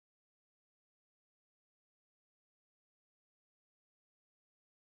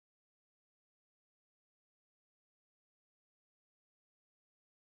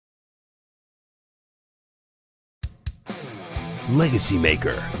Legacy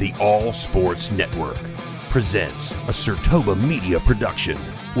Maker, the All Sports Network, presents a Sertoba Media production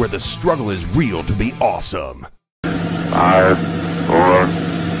where the struggle is real to be awesome. 5, 4,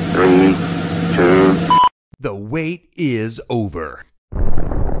 3, 2. The wait is over.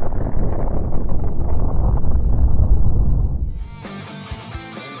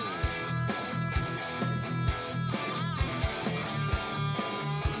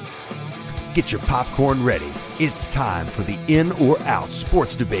 Get your popcorn ready. It's time for the In or Out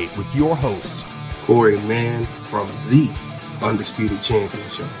sports debate with your hosts, Corey Mann from the Undisputed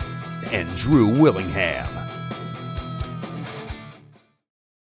Championship, and Drew Willingham.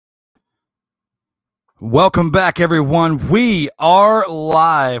 Welcome back, everyone. We are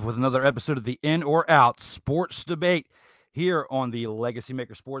live with another episode of the In or Out sports debate here on the Legacy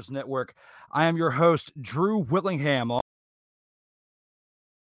Maker Sports Network. I am your host, Drew Willingham.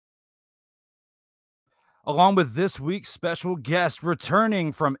 Along with this week's special guest,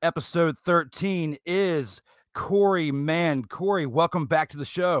 returning from episode 13 is Corey Mann. Corey, welcome back to the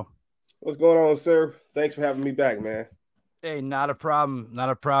show. What's going on, sir? Thanks for having me back, man. Hey, not a problem.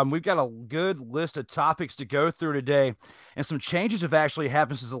 Not a problem. We've got a good list of topics to go through today, and some changes have actually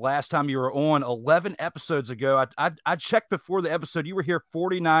happened since the last time you were on 11 episodes ago. I checked before the episode. You were here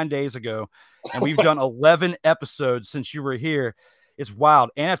 49 days ago, and we've done 11 episodes since you were here. It's wild,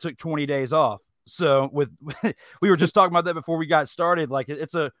 and I took 20 days off. So we were just talking about that before we got started. Like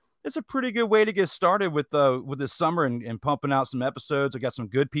it's a pretty good way to get started with this summer and pumping out some episodes. I got some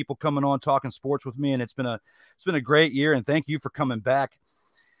good people coming on talking sports with me, and it's been a great year. And thank you for coming back.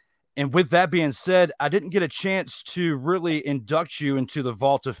 And with that being said, I didn't get a chance to really induct you into the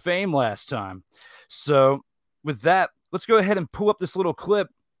Vault of Fame last time. So with that, let's go ahead and pull up this little clip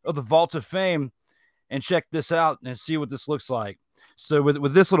of the Vault of Fame and check this out and see what this looks like. So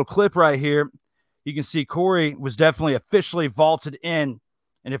with this little clip right here, you can see Corey was definitely officially vaulted in.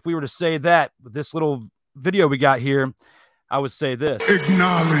 And if we were to say that with this little video we got here, I would say this.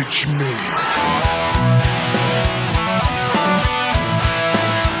 Acknowledge me.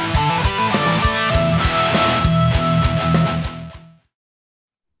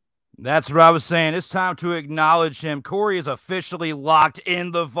 That's what I was saying. It's time to acknowledge him. Corey is officially locked in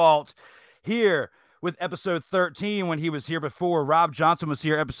the vault here with episode 13 when he was here before. Rob Johnson was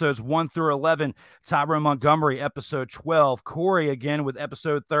here, episodes 1 through 11. Tyrone Montgomery, episode 12. Corey again with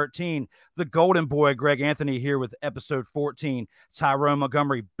episode 13. The Golden Boy, Greg Anthony, here with episode 14. Tyrone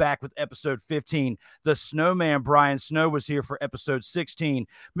Montgomery back with episode 15. The Snowman, Brian Snow, was here for episode 16.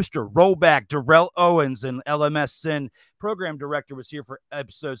 Mr. Rollback, Darrell Owens, and LMS Sin program director, was here for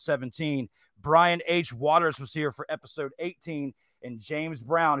episode 17. Brian H. Waters was here for episode 18. And James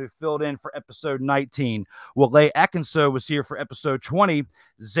Brown, who filled in for episode 19. Wale Atkinson was here for episode 20.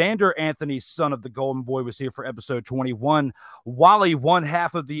 Xander Anthony, son of the Golden Boy, was here for episode 21. Wally, one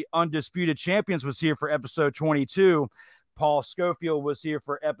half of the Undisputed Champions, was here for episode 22. Paul Schofield was here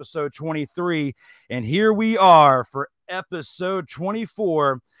for episode 23. And here we are for episode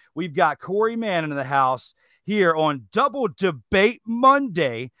 24. We've got Corey Mann in the house here on Double Debate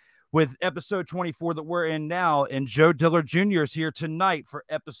Monday, with episode 24 that we're in now. And Joe Dillard Jr. is here tonight for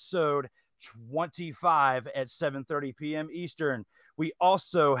episode 25 at 7:30 p.m. Eastern. We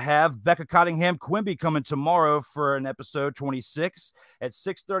also have Becca Cottingham Quimby coming tomorrow for an episode 26 at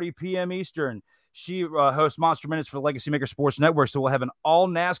 6:30 p.m. Eastern. She hosts Monster Minutes for Legacy Maker Sports Network, so we'll have an all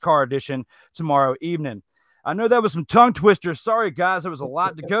NASCAR edition tomorrow evening. I know that was some tongue twisters. Sorry, guys. There was a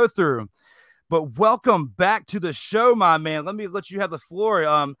lot to go through. But welcome back to the show, my man. Let me let you have the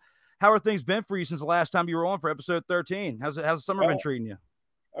floor. How are things been for you since the last time you were on for episode 13? How's the summer been treating you?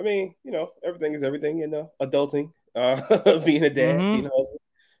 I mean, everything is everything, adulting, being a dad,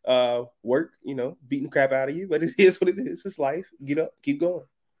 work, beating the crap out of you, but it is what it is. It's life. Get up, keep going.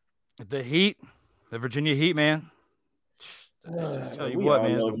 The heat, the Virginia heat, man. I tell you what,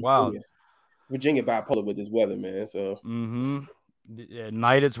 man, it's been wild. Virginia bipolar with this weather, man. So at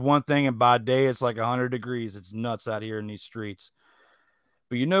night it's one thing, and by day it's like 100 degrees. It's nuts out here in these streets.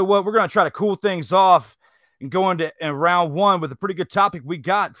 But you know what? We're going to try to cool things off and go into round one with a pretty good topic we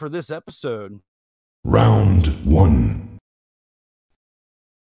got for this episode. Round one.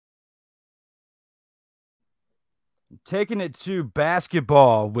 Taking it to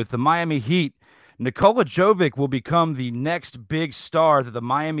basketball with the Miami Heat. Nikola Jovic will become the next big star that the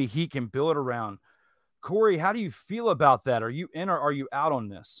Miami Heat can build around. Corey, how do you feel about that? Are you in or are you out on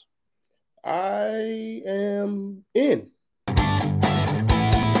this? I am in.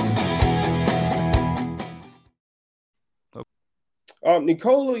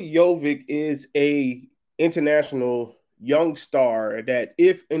 Nikola Jovic is a international young star that,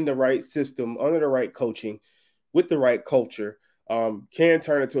 if in the right system, under the right coaching, with the right culture, can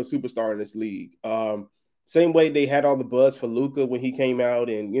turn into a superstar in this league. Same way they had all the buzz for Luka when he came out,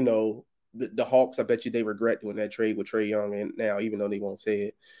 and the Hawks, I bet you they regret doing that trade with Trae Young and now, even though they won't say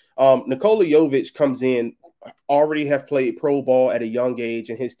it. Nikola Jovic comes in, already have played pro ball at a young age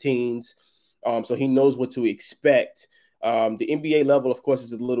in his teens, so he knows what to expect. The NBA level, of course,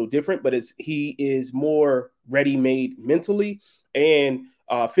 is a little different, but he is more ready-made mentally and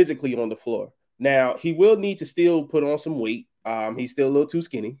physically on the floor. Now, he will need to still put on some weight. He's still a little too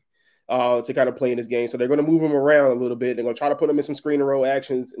skinny to kind of play in this game. So they're going to move him around a little bit. They're going to try to put him in some screen and roll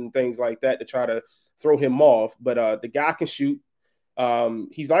actions and things like that to try to throw him off. But the guy can shoot.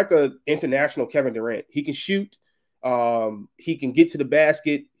 He's like an international Kevin Durant. He can shoot. He can get to the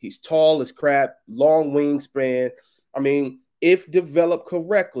basket. He's tall as crap, long wingspan. I mean, if developed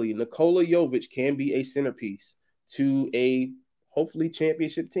correctly, Nikola Jovic can be a centerpiece to a hopefully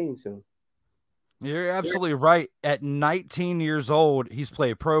championship team soon. You're absolutely right. At 19 years old, he's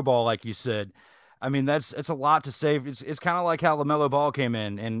played pro ball, like you said. I mean, it's a lot to say. It's kind of like how LaMelo Ball came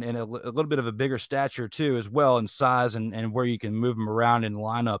in and a little bit of a bigger stature too, as well, in size and where you can move him around in the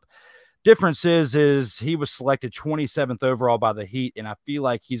lineup. Difference is he was selected 27th overall by the Heat, and I feel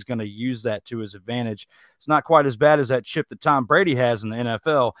like he's going to use that to his advantage. It's not quite as bad as that chip that Tom Brady has in the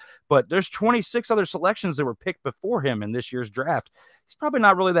NFL, but there's 26 other selections that were picked before him in this year's draft. He's probably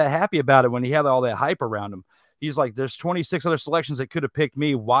not really that happy about it when he had all that hype around him. He's like, there's 26 other selections that could have picked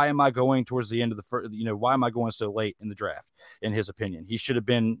me. Why am I going towards the end of the first, why am I going so late in the draft? In his opinion, he should have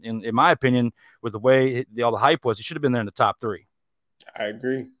been, in my opinion, with the way all the hype was, he should have been there in the top 3. I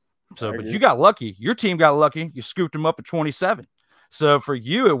agree. But you got lucky. Your team got lucky. You scooped him up at 27. So for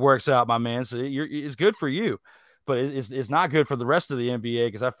you, it works out, my man. So it's good for you, but it's not good for the rest of the NBA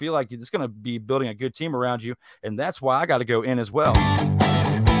because I feel like it's going to be building a good team around you, and that's why I got to go in as well.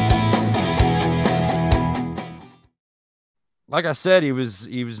 Like I said, he was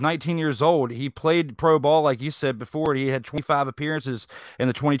 19 years old. He played pro ball, like you said before. He had 25 appearances in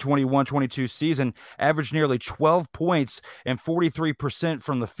the 2021-22 season, averaged nearly 12 points and 43%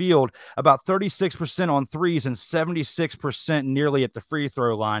 from the field, about 36% on threes and 76% nearly at the free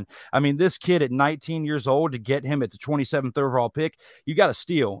throw line. I mean, this kid at 19 years old, to get him at the 27th overall pick, you got to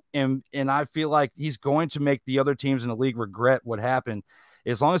steal. And I feel like he's going to make the other teams in the league regret what happened.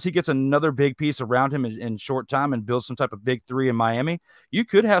 As long as he gets another big piece around him in short time and builds some type of big 3 in Miami, you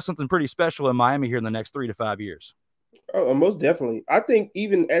could have something pretty special in Miami here in the next 3 to 5 years. Oh, most definitely. I think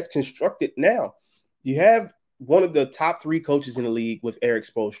even as constructed now, you have one of the top 3 coaches in the league with Eric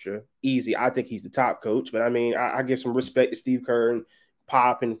Spoelstra. Easy. I think he's the top coach, but I mean, I give some respect to Steve Kerr and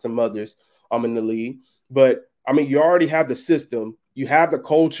Pop and some others in the league. But I mean, you already have the system. You have the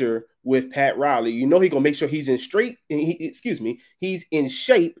culture with Pat Riley. He's going to make sure he's he's in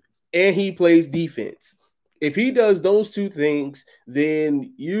shape and he plays defense. If he does those 2 things,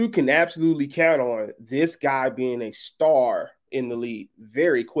 then you can absolutely count on this guy being a star in the league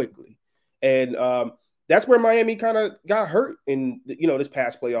very quickly. And that's where Miami kind of got hurt in, this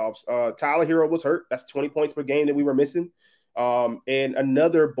past playoffs. Tyler Hero was hurt. That's 20 points per game that we were missing. And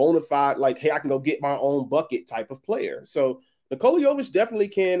another bona fide, like, hey, I can go get my own bucket type of player. So Nikola Jovic definitely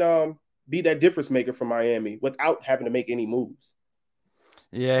can be that difference maker for Miami without having to make any moves.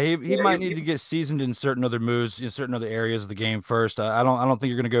 Yeah, he might need to get seasoned in certain other moves, in certain other areas of the game first. I don't think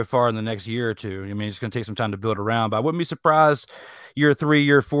you're going to go far in the next year or 2. I mean, it's going to take some time to build around, but I wouldn't be surprised year 3,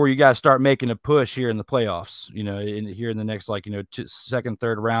 year 4, you guys start making a push here in the playoffs, here in the next, second,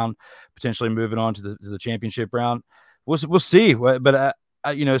 third round, potentially moving on to the championship round. We'll see, but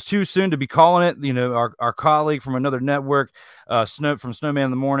it's too soon to be calling it. Our colleague from another network, from Snowman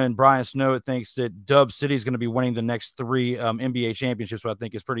in the Morning, Brian Snow, thinks that Dub City is going to be winning the next 3 NBA championships, which I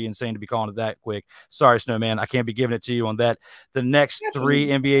think is pretty insane to be calling it that quick. Sorry, Snowman, I can't be giving it to you on that. The next 3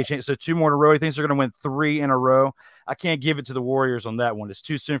 NBA championships, so 2 more in a row. He thinks they're going to win 3 in a row. I can't give it to the Warriors on that one. It's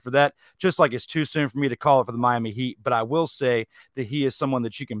too soon for that, just like it's too soon for me to call it for the Miami Heat. But I will say that he is someone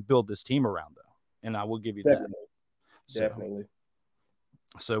that you can build this team around, though, and I will give you that. Definitely.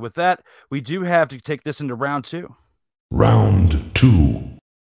 So with that, we do have to take this into round 2. Round 2.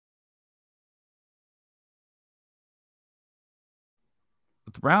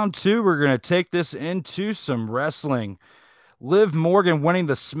 With round 2, we're going to take this into some wrestling. Liv Morgan winning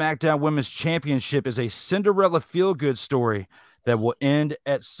the SmackDown Women's Championship is a Cinderella feel-good story that will end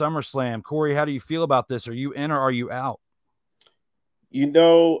at SummerSlam. Corey, how do you feel about this? Are you in or are you out?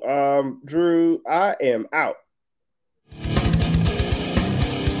 Drew, I am out.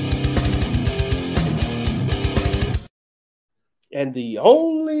 And the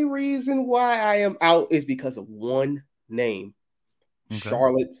only reason why I am out is because of one name, okay.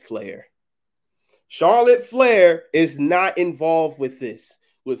 Charlotte Flair. Charlotte Flair is not involved with this.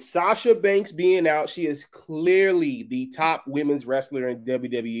 With Sasha Banks being out, she is clearly the top women's wrestler in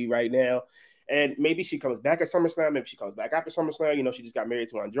WWE right now. And maybe she comes back at SummerSlam. Maybe she comes back after SummerSlam. You know, she just got married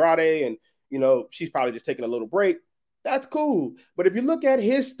to Andrade, and, you know, she's probably just taking a little break. That's cool. But if you look at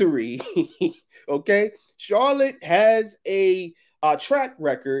history, okay, Charlotte has a track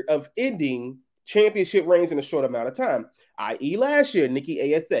record of ending championship reigns in a short amount of time, i.e. last year,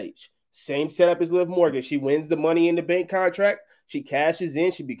 Nikki ASH. Same setup as Liv Morgan. She wins the Money in the Bank contract. She cashes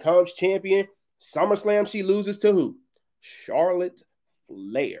in. She becomes champion. SummerSlam, she loses to who? Charlotte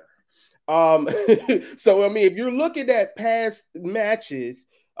Flair. So, I mean, if you're looking at past matches,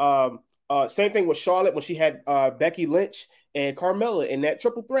 same thing with Charlotte when she had Becky Lynch and Carmella in that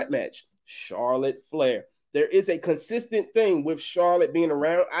triple threat match. Charlotte Flair. There is a consistent thing with Charlotte being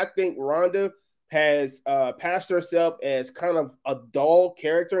around. I think Ronda has passed herself as kind of a dull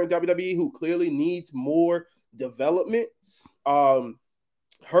character in WWE who clearly needs more development. Her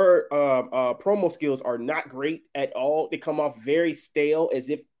promo skills are not great at all. They come off very stale, as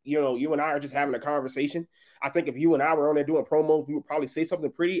if, you know, you and I are just having a conversation. I think if you and I were on there doing promos, we would probably say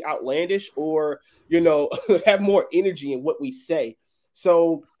something pretty outlandish or, you know, have more energy in what we say.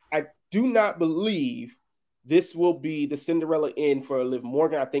 So I do not believe this will be the Cinderella end for Liv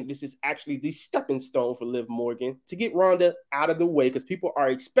Morgan. I think this is actually the stepping stone for Liv Morgan to get Ronda out of the way, because people are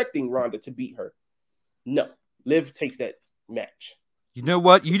expecting Ronda to beat her. No, Liv takes that match. You know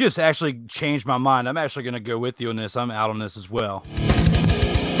what? You just actually changed my mind. I'm actually going to go with you on this. I'm out on this as well.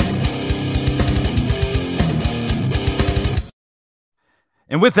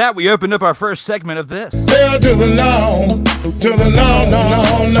 And with that, we opened up our first segment of this. Hell to the no, to the no, no,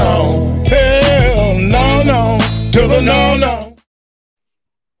 no, no. Hell no, no, to the no, no.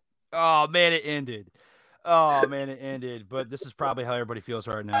 Oh, man, it ended. Oh, man, it ended. But this is probably how everybody feels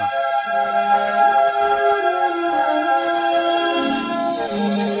right now.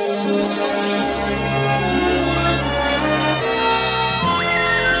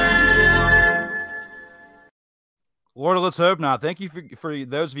 Lord, let's hope not. Thank you for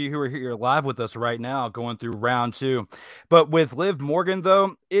those of you who are here live with us right now going through round 2. But with Liv Morgan,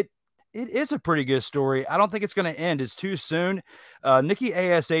 though, it is a pretty good story. I don't think it's going to end. It's too soon. Nikki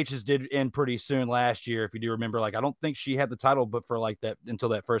ASH's did end pretty soon last year, if you do remember. Like, I don't think she had the title, but for like that until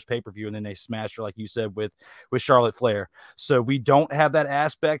that first pay-per-view, and then they smashed her, like you said, with Charlotte Flair. So we don't have that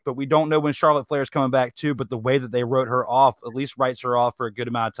aspect, but we don't know when Charlotte Flair is coming back too. But the way that they wrote her off at least writes her off for a good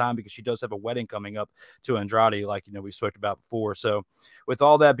amount of time, because she does have a wedding coming up to Andrade, like, you know, we spoke about before. So with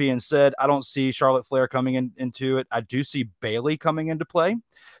all that being said, I don't see Charlotte Flair coming into it. I do see Bayley coming into play.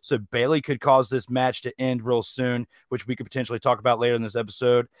 So Bayley could cause this match to end real soon, which we could potentially talk about later in this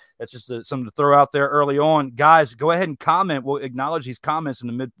episode. That's just something to throw out there early on. Guys, go ahead and comment. We'll acknowledge these comments in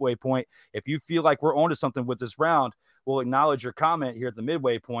the midway point. If you feel like we're onto something with this round, we'll acknowledge your comment here at the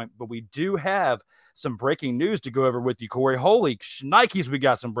midway point. But we do have some breaking news to go over with you, Corey. Holy shnikes, we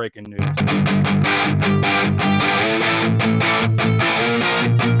got some breaking news.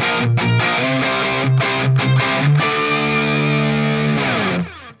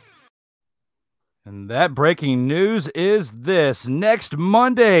 And that breaking news is this. Next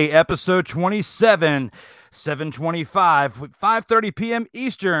Monday, episode 27, 7/25, 5:30 p.m.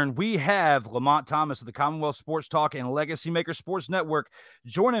 Eastern, we have Lamont Thomas of the Commonwealth Sports Talk and Legacy Maker Sports Network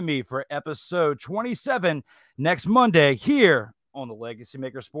joining me for episode 27 next Monday here on the Legacy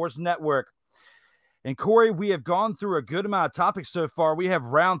Maker Sports Network. And Corey, we have gone through a good amount of topics so far. We have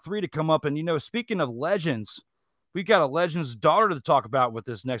round 3 to come up. And, you know, speaking of legends, we got a legend's daughter to talk about with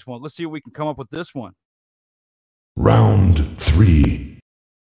this next one. Let's see what we can come up with this one. Round 3.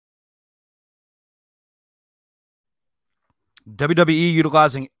 WWE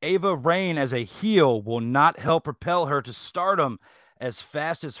utilizing Ava Raine as a heel will not help propel her to stardom as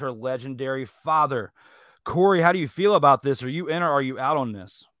fast as her legendary father. Corey, how do you feel about this? Are you in or are you out on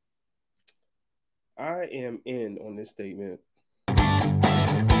this? I am in on this statement.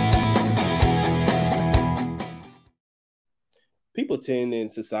 People tend in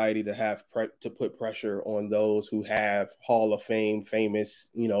society to have to put pressure on those who have Hall of Fame, famous,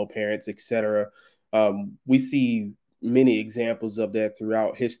 you know, parents, etc. We see many examples of that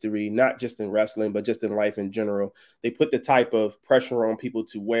throughout history, not just in wrestling, but just in life in general. They put the type of pressure on people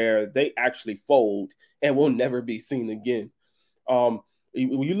to where they actually fold and will never be seen again.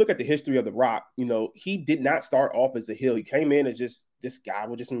 When you look at the history of The Rock, you know, he did not start off as a heel. He came in as just this guy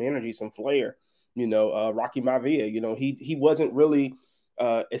with just some energy, some flair. You know, Rocky Maivia, you know, he wasn't really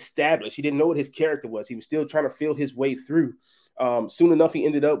established. He didn't know what his character was. He was still trying to feel his way through. Soon enough, he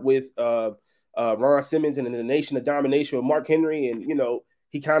ended up with Ron Simmons and the Nation of Domination with Mark Henry. And, you know,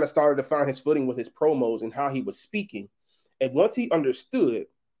 he kind of started to find his footing with his promos and how he was speaking. And once he understood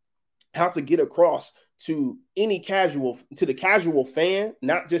how to get across to the casual fan,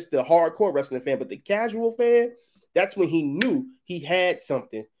 not just the hardcore wrestling fan, but the casual fan, that's when he knew he had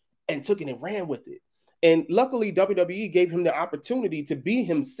something and took it and ran with it. And luckily, WWE gave him the opportunity to be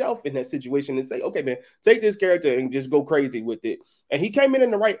himself in that situation and say, okay, man, take this character and just go crazy with it. And he came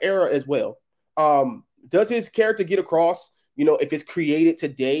in the right era as well. Does his character get across, if it's created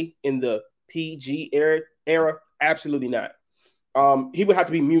today in the PG era? Absolutely not. He would have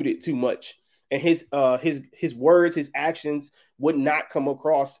to be muted too much. And his words, his actions would not come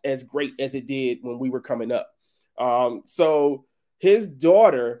across as great as it did when we were coming up. So his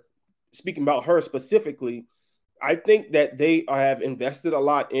daughter, speaking about her specifically, I think that they have invested a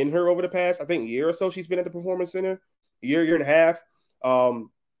lot in her over the past, I think, year or so. She's been at the Performance Center, year and a half.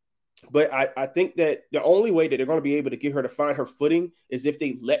 But I think that the only way that they're going to be able to get her to find her footing is if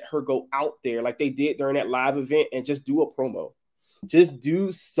they let her go out there like they did during that live event and just do a promo. Just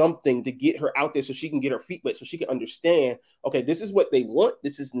do something to get her out there so she can get her feet wet, so she can understand, okay, this is what they want.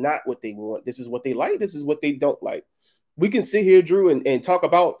 This is not what they want. This is what they like. This is what they don't like. We can sit here, Drew, and talk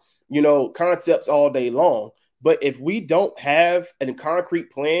about, concepts all day long. But if we don't have a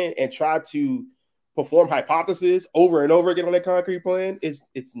concrete plan and try to perform hypotheses over and over again on that concrete plan,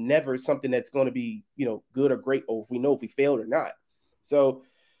 it's never something that's going to be, good or great, or if we know if we failed or not. So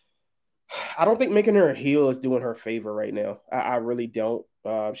I don't think making her a heel is doing her a favor right now. I really don't.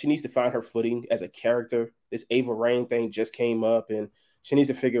 She needs to find her footing as a character. This Ava Raine thing just came up, and she needs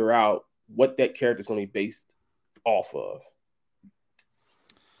to figure out what that character is going to be based off of.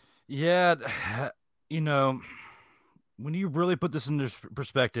 Yeah, when you really put this into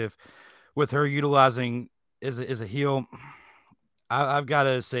perspective, with her utilizing as a heel, I've got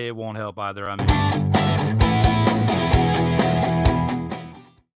to say it won't help either. I mean,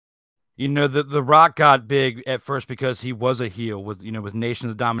 the Rock got big at first because he was a heel with Nation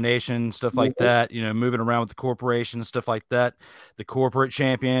of Domination, stuff like that, moving around with the corporation, stuff like that, the corporate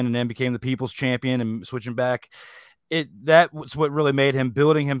champion, and then became the people's champion and switching back. That was what really made him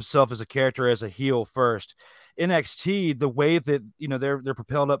building himself as a character as a heel first. NXT, the way that they're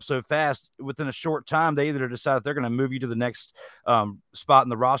propelled up so fast, within a short time, they either decide that they're going to move you to the next spot in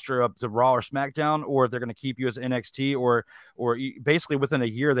the roster up to Raw or SmackDown, or they're going to keep you as NXT, or basically within a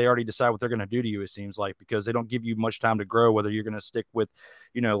year they already decide what they're going to do to you. It seems like, because they don't give you much time to grow, whether you're going to stick with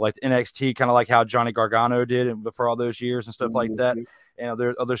like NXT, kind of like how Johnny Gargano did for all those years and stuff like that. And there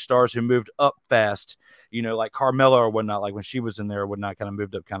are other stars who moved up fast, like Carmella or whatnot, like when she was in there or whatnot, kind of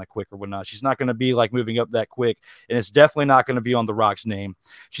moved up kind of quick or whatnot. She's not going to be like moving up that quick, and it's definitely not going to be on The Rock's name.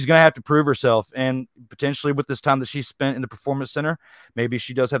 She's going to have to prove herself, and potentially with this time that she spent in the Performance Center, maybe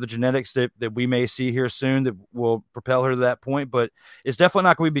she does have the genetics that we may see here soon that will propel her to that point, but it's definitely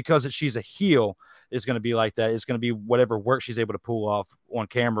not going to be because that she's a heel. Is going to be like that. It's going to be whatever work she's able to pull off on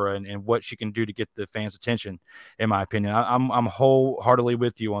camera and what she can do to get the fans' attention, in my opinion. I'm wholeheartedly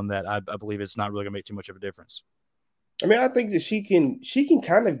with you on that. I believe it's not really going to make too much of a difference. I mean, I think that she can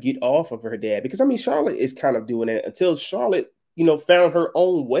kind of get off of her dad, because, I mean, Charlotte is kind of doing it until Charlotte, found her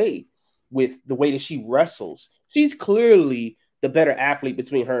own way with the way that she wrestles. She's clearly the better athlete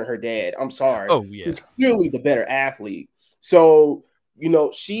between her and her dad. I'm sorry. Oh, yeah. She's clearly the better athlete. So,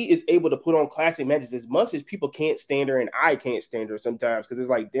 she is able to put on classic matches as much as people can't stand her, and I can't stand her sometimes, because it's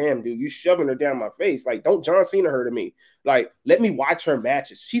like, damn, dude, you shoving her down my face. Like, don't John Cena her to me. Like, let me watch her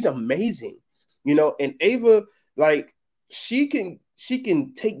matches. She's amazing, and Ava, like, she can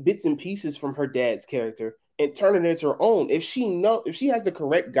take bits and pieces from her dad's character and turn it into her own if she has the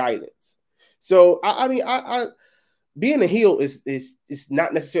correct guidance. So, I mean, being a heel is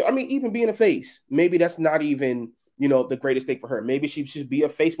not necessary. I mean, even being a face, maybe that's not even the greatest thing for her. Maybe she should be a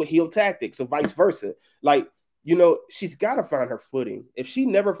face with heel tactics, or vice versa. Like, she's got to find her footing. If she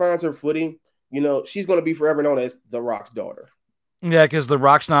never finds her footing, she's going to be forever known as The Rock's daughter. Yeah, because The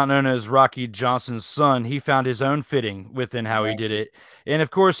Rock's not known as Rocky Johnson's son. He found his own fitting within how he did it. And, of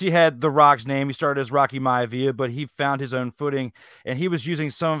course, he had The Rock's name. He started as Rocky Maivia, but he found his own footing. And he was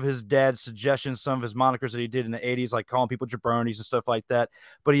using some of his dad's suggestions, some of his monikers that he did in the 80s, like calling people jabronis and stuff like that.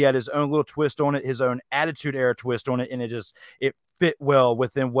 But he had his own little twist on it, his own Attitude Era twist on it, and it fit well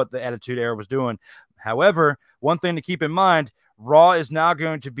within what the Attitude Era was doing. However, one thing to keep in mind, Raw is now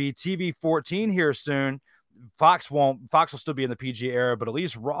going to be TV 14 here soon. Fox will still be in the PG era, but at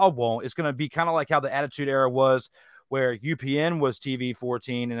least Raw won't. It's going to be kind of like how the Attitude Era was, where UPN was TV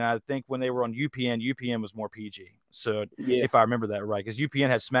 14, and I think when they were on UPN was more PG. So if I remember that right, because UPN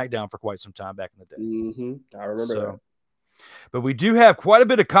had SmackDown for quite some time back in the day. Mm-hmm. I remember that. But we do have quite a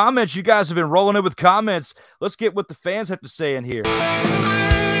bit of comments. You guys have been rolling in with comments. Let's get what the fans have to say in here.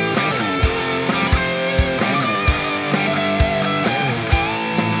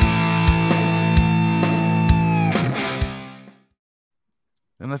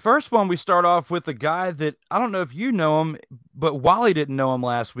 And the first one, we start off with a guy that I don't know if you know him, but Wally didn't know him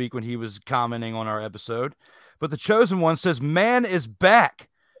last week when he was commenting on our episode. But the Chosen One says, "Man is back."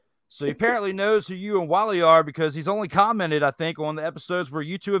 So he apparently knows who you and Wally are because he's only commented, I think, on the episodes where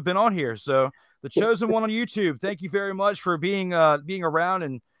you two have been on here. So the Chosen One on YouTube, thank you very much for being around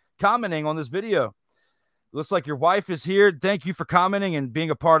and commenting on this video. Looks like your wife is here. Thank you for commenting and being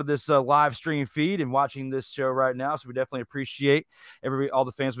a part of this live stream feed and watching this show right now. So we definitely appreciate all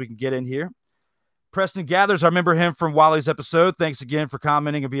the fans we can get in here. Preston Gathers, I remember him from Wally's episode. Thanks again for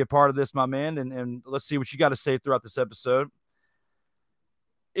commenting and be a part of this, my man. And let's see what you got to say throughout this episode.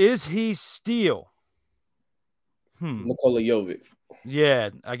 Is he steal? Nikola Jovic.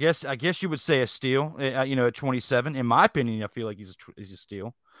 Yeah, I guess you would say a steal. At 27, in my opinion, I feel like he's a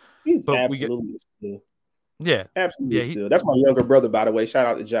steal. He's absolutely a steal. Yeah, absolutely. Still. That's my younger brother, by the way. Shout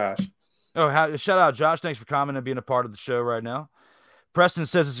out to Josh. Shout out Josh. Thanks for commenting and being a part of the show right now. Preston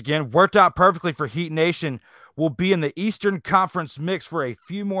says this again. Worked out perfectly for Heat Nation. Will be in the Eastern Conference mix for a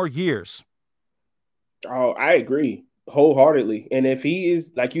few more years. Oh, I agree wholeheartedly. And if he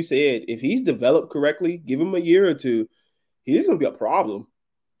is, like you said, if he's developed correctly, give him a year or two, he's going to be a problem.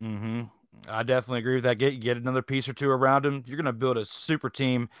 Mm-hmm. I definitely agree with that. Get another piece or two around him. You're going to build a super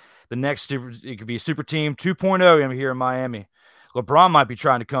team. It could be super team 2.0 here in Miami. LeBron might be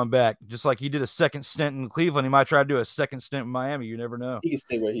trying to come back, just like he did a second stint in Cleveland. He might try to do a second stint in Miami. You never know. He can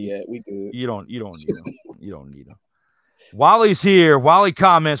stay where he at. We good. You don't need him. You don't need him. Wally's here. Wally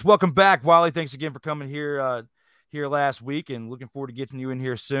comments. Welcome back, Wally. Thanks again for coming here last week, and looking forward to getting you in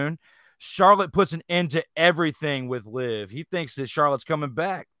here soon. Charlotte puts an end to everything with Liv. He thinks that Charlotte's coming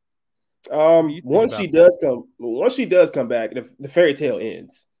back. Once she does come back, the fairy tale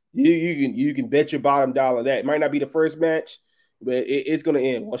ends. You can bet your bottom dollar that it might not be the first match, but it's going to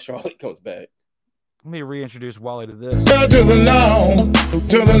end once Charlotte comes back. Let me reintroduce Wally to this. To the no,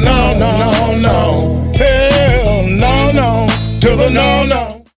 hell no, to the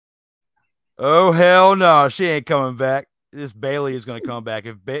no. Oh hell no, she ain't coming back. This Bailey is going to come back.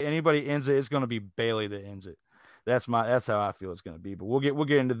 If anybody ends it, it's going to be Bailey that ends it. That's how I feel it's going to be. But we'll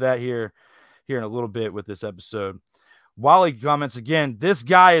get into that here in a little bit with this episode. Wally comments again. This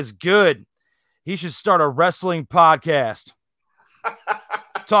guy is good. He should start a wrestling podcast.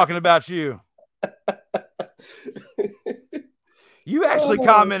 Talking about you. You actually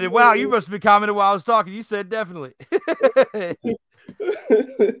commented. Wow, you must have been commenting while I was talking. You said definitely.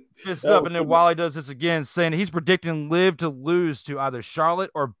 Fist up, and then Wally does this again, saying he's predicting Liv to lose to either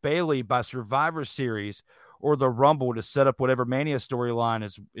Charlotte or Bailey by Survivor Series or the Rumble to set up whatever Mania storyline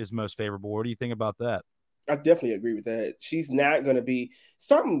is most favorable. What do you think about that? I definitely agree with that. She's not going to be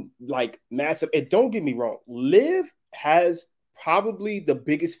something like massive. And don't get me wrong, Liv has probably the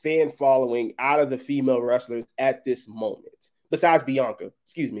biggest fan following out of the female wrestlers at this moment. Besides Bianca,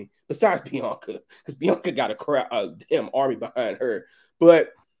 because Bianca got a damn army behind her. But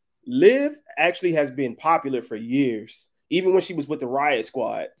Liv actually has been popular for years, even when she was with the Riot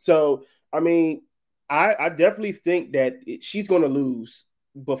Squad. So, I mean, I definitely think that she's going to lose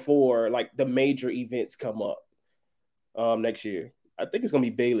before like the major events come up next year. I think it's going to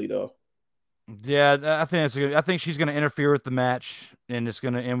be Bailey though. Yeah, I think she's going to interfere with the match, and it's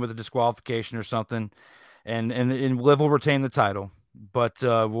going to end with a disqualification or something, and Liv will retain the title. But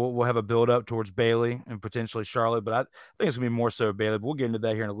we'll have a build up towards Bailey and potentially Charlotte. But I think it's going to be more so Bailey. But we'll get into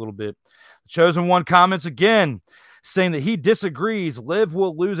that here in a little bit. The Chosen One comments again, saying that he disagrees. Liv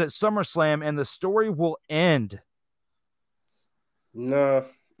will lose at SummerSlam and the story will end. No,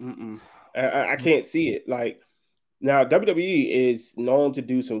 I can't see it. Like, now WWE is known to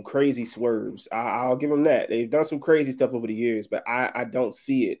do some crazy swerves. I'll give them that. They've done some crazy stuff over the years, but I don't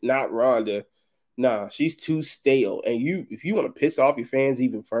see it. Not Ronda. Nah, she's too stale. And if you want to piss off your fans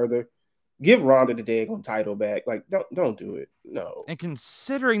even further, give Ronda the daggone title back. Like, don't do it. No. And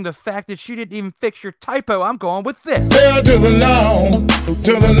considering the fact that she didn't even fix your typo, I'm going with this. Hell to the no,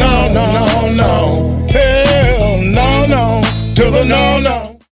 to the no. Hell no, to the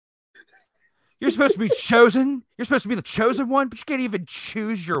no. You're supposed to be chosen. You're supposed to be the chosen one, but you can't even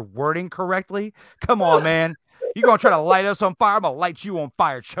choose your wording correctly. Come on, man. You're going to try to light us on fire? I'm going to light you on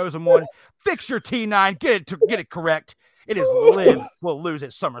fire, chosen one. Fix your T9. Get it correct. It is Liv will lose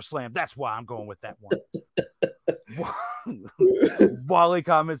at SummerSlam. That's why I'm going with that one. Wally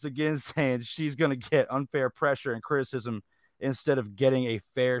comments again saying she's going to get unfair pressure and criticism instead of getting a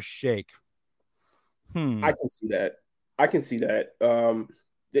fair shake. I can see that. I can see that.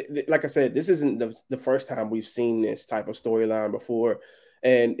 Like I said, this isn't the first time we've seen this type of storyline before,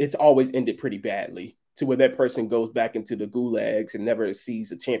 and it's always ended pretty badly to where that person goes back into the gulags and never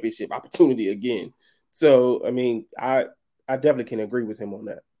sees a championship opportunity again. So, I mean, I definitely can agree with him on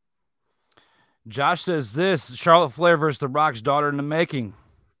that. Josh says this: Charlotte Flair versus The Rock's daughter in the making.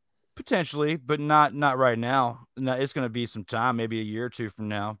 Potentially, but not right now. No, it's going to be some time, maybe a year or two from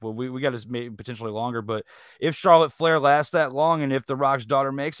now. But we got to maybe potentially longer. But if Charlotte Flair lasts that long, and if The Rock's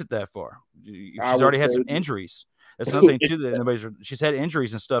daughter makes it that far, she's already had some injuries. That's nothing to that. She's had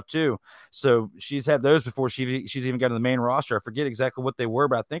injuries and stuff too. So she's had those before she's even got in the main roster. I forget exactly what they were,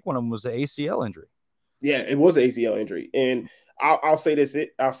 but I think one of them was the ACL injury. Yeah, it was an ACL injury, and I'll say this.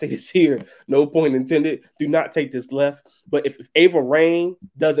 I'll say this here. No point intended. Do not take this left. But if Ava Raine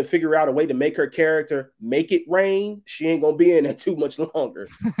doesn't figure out a way to make her character make it rain, she ain't gonna be in there too much longer.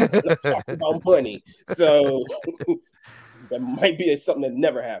 Let's talk about money. So that might be something that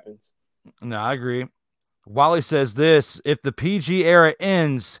never happens. No, I agree. Wally says this: if the PG era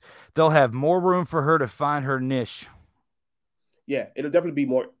ends, they'll have more room for her to find her niche. Yeah, it'll definitely be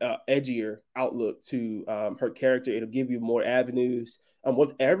more edgier outlook to her character. It'll give you more avenues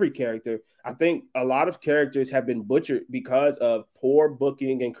with every character. I think a lot of characters have been butchered because of poor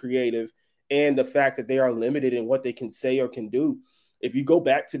booking and creative, and the fact that they are limited in what they can say or can do. If you go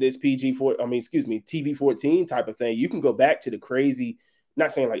back to this TV 14 type of thing, you can go back to the crazy,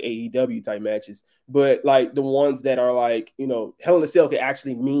 not saying like AEW type matches, but like the ones that are like, Hell in a Cell could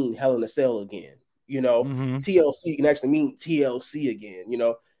actually mean Hell in a Cell again. TLC can actually mean TLC again.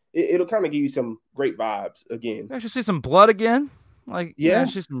 It'll kind of give you some great vibes again. I should see some blood again. Like, yeah,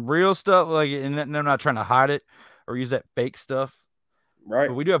 see some real stuff. Like, and they're not trying to hide it or use that fake stuff. Right.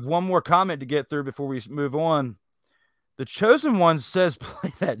 But we do have one more comment to get through before we move on. The Chosen One says,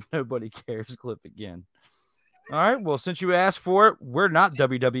 play that Nobody Cares clip again. All right. Well, since you asked for it, we're not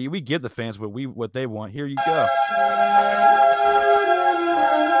WWE. We give the fans what they want. Here you go.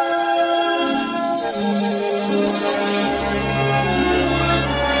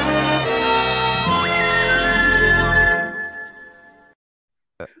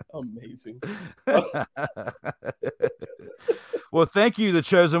 Amazing. Well, thank you, The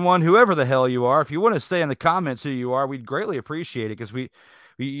Chosen One, whoever the hell you are. If you want to say in the comments who you are, we'd greatly appreciate it, because we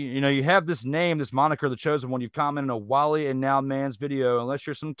you have this name, this moniker, The Chosen One. You've commented on a Wally and Now Man's video. Unless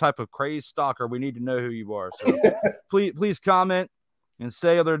you're some type of crazed stalker, we need to know who you are. So please comment and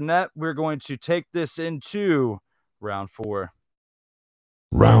say. Other than that, we're going to take this into round 4.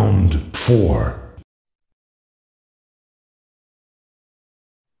 Round 4.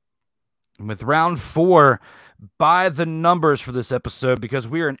 With round 4, by the numbers for this episode, because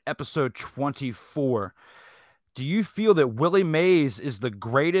we are in episode 24. Do you feel that Willie Mays is the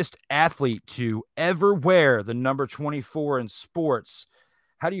greatest athlete to ever wear the number 24 in sports?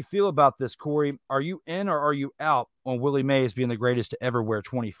 How do you feel about this, Corey? Are you in or are you out on Willie Mays being the greatest to ever wear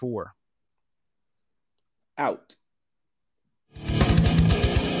 24? Out.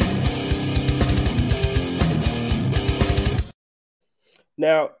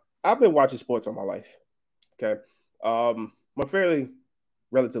 Now, I've been watching sports all my life. Okay. I'm a fairly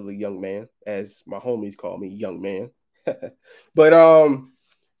relatively young man, as my homies call me, young man. But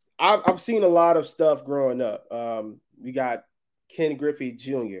I've seen a lot of stuff growing up. We got Ken Griffey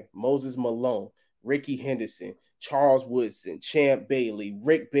Jr., Moses Malone, Ricky Henderson, Charles Woodson, Champ Bailey,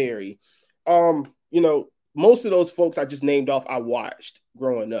 Rick Barry. Most of those folks I just named off, I watched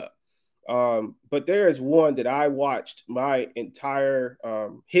growing up. But there is one that I watched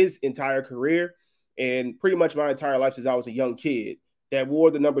his entire career, and pretty much my entire life since I was a young kid, that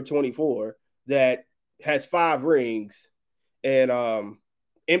wore the number 24, that has 5 rings, and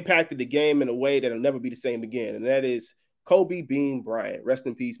impacted the game in a way that'll never be the same again. And that is Kobe Bean Bryant. Rest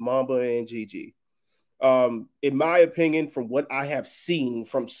in peace, Mamba and Gigi. In my opinion, from what I have seen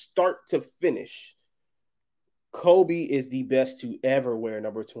from start to finish, Kobe is the best to ever wear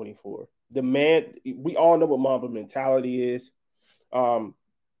number 24. The man, we all know what Mamba mentality is.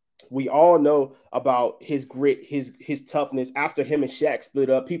 We all know about his grit, his toughness. After him and Shaq split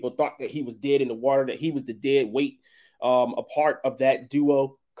up, people thought that he was dead in the water, that he was the dead weight, a part of that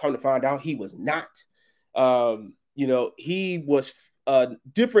duo. Come to find out, he was not. He was a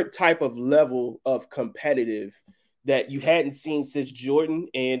different type of level of competitive that you hadn't seen since Jordan.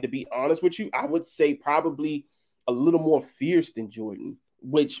 And to be honest with you, I would say probably a little more fierce than Jordan,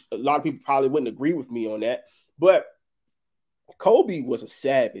 which a lot of people probably wouldn't agree with me on that. But Kobe was a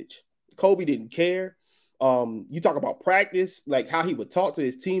savage. Kobe didn't care. You talk about practice, like how he would talk to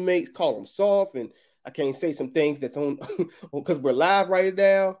his teammates, call them soft, and I can't say some things that's on because we're live right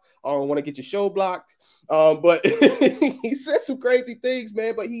now. I don't want to get your show blocked. But he said some crazy things,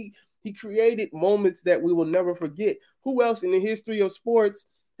 man. But he created moments that we will never forget. Who else in the history of sports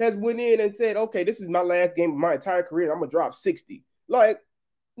has went in and said, okay, this is my last game of my entire career. I'm going to drop 60. Like,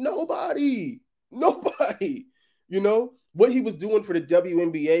 nobody. You know, what he was doing for the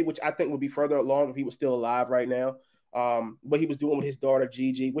WNBA, which I think would be further along if he was still alive right now. What he was doing with his daughter,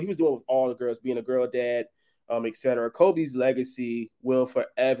 Gigi, what he was doing with all the girls, being a girl dad, etc. Kobe's legacy will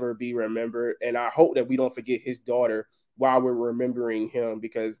forever be remembered. And I hope that we don't forget his daughter while we're remembering him,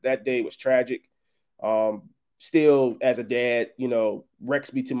 because that day was tragic. Still, as a dad, you know,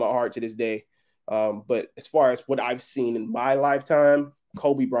 wrecks me to my heart to this day. But as far as what I've seen in my lifetime,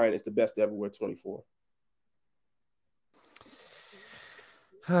 Kobe Bryant is the best to ever wear 24.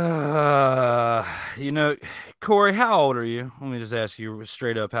 You know, Corey, how old are you? Let me just ask you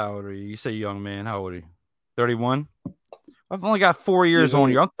straight up, how old are you? You say young man. How old are you? 31? I've only got 4 years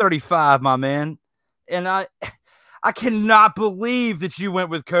on you. I'm 35, my man. And I cannot believe that you went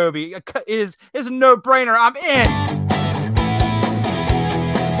with Kobe. It is a no-brainer. I'm in.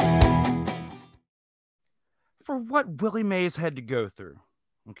 For what Willie Mays had to go through,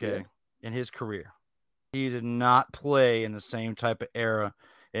 okay, in his career, he did not play in the same type of era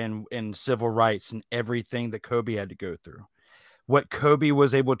and civil rights and everything that Kobe had to go through. What Kobe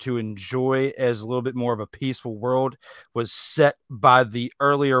was able to enjoy as a little bit more of a peaceful world was set by the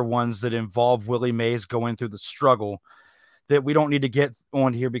earlier ones that involved Willie Mays going through the struggle that we don't need to get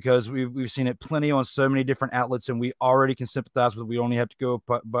on here, because we've seen it plenty on so many different outlets, and we already can sympathize with it. We only have to go,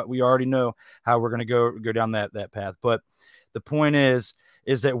 but we already know how we're going to go down that path. But the point is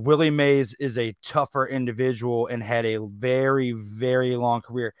that Willie Mays is a tougher individual and had a very, very long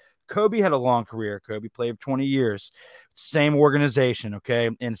career. Kobe had a long career. Kobe played 20 years, same organization, okay,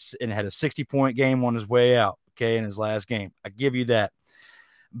 and had a 60-point game on his way out, okay, in his last game. I give you that.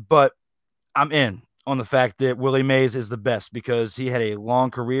 But I'm in on the fact that Willie Mays is the best because he had a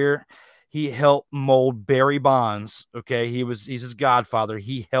long career. He helped mold Barry Bonds, okay? He's his godfather.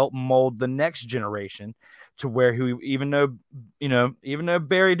 He helped mold the next generation to where even though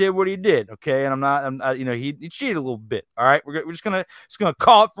Barry did what he did, okay, and he cheated a little bit. All right, we're just gonna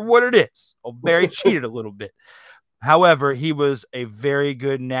call it for what it is. Oh, Barry cheated a little bit. However, he was a very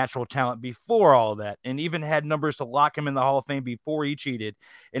good natural talent before all of that, and even had numbers to lock him in the Hall of Fame before he cheated.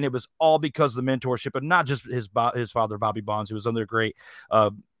 And it was all because of the mentorship, but not just his father, Bobby Bonds, who was another great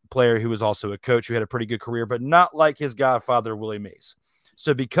player who was also a coach who had a pretty good career, but not like his godfather, Willie Mays.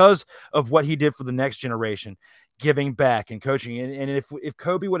 So because of what he did for the next generation, giving back and coaching, and if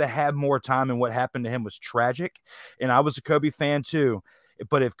Kobe would have had more time, and what happened to him was tragic, and I was a Kobe fan too,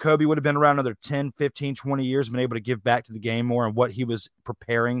 but if Kobe would have been around another 10, 15, 20 years, been able to give back to the game more and what he was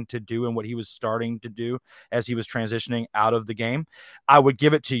preparing to do and what he was starting to do as he was transitioning out of the game, I would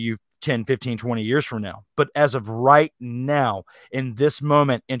give it to you 10, 15, 20 years from now. But as of right now, in this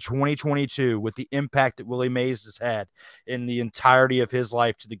moment, in 2022, with the impact that Willie Mays has had in the entirety of his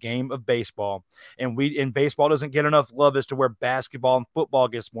life to the game of baseball, and baseball doesn't get enough love as to where basketball and football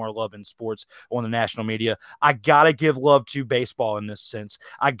gets more love in sports on the national media. I got to give love to baseball in this sense.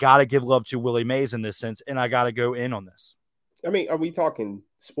 I got to give love to Willie Mays in this sense, and I got to go in on this. I mean, are we talking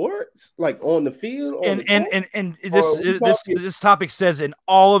sports, like on the field? This topic says in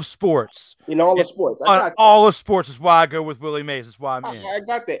all of sports. In all of sports. All of sports is why I go with Willie Mays. That's why I'm in. I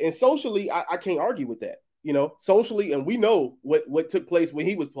got that. And socially, I can't argue with that. You know, socially, and we know what took place when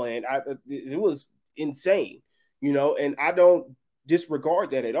he was playing. It was insane, you know, and I don't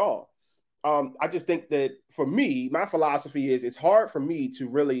disregard that at all. I just think that for me, my philosophy is it's hard for me to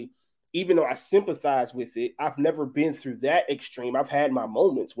really, even though I sympathize with it, I've never been through that extreme. I've had my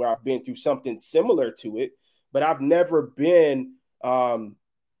moments where I've been through something similar to it, but I've never been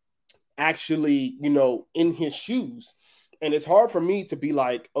actually, you know, in his shoes. And it's hard for me to be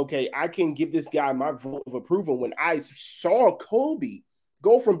like, okay, I can give this guy my vote of approval when I saw Kobe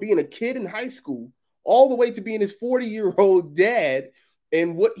go from being a kid in high school all the way to being his 40-year-old dad,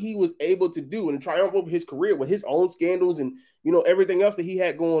 and what he was able to do and triumph over his career with his own scandals and, you know, everything else that he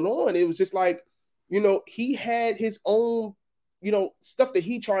had going on. It was just like, you know, he had his own, you know, stuff that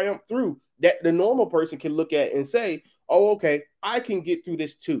he triumphed through that the normal person can look at and say, oh, okay, I can get through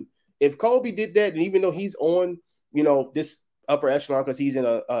this too. If Kobe did that, and even though he's on, you know, this upper echelon because he's in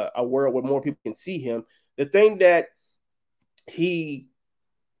a world where more people can see him, the thing that he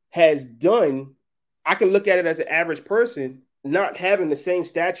has done, I can look at it as an average person not having the same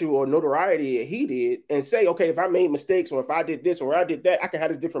stature or notoriety that he did and say, okay, if I made mistakes or if I did this or I did that, I can have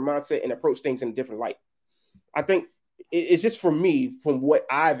this different mindset and approach things in a different light. I think it's just for me, from what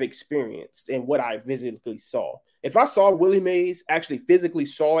I've experienced and what I physically saw. If I saw Willie Mays, actually physically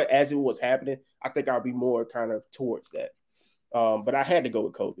saw it as it was happening, I think I'll be more kind of towards that. But I had to go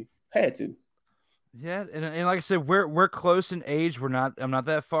with Kobe. Had to. Yeah, and like I said, we're close in age. I'm not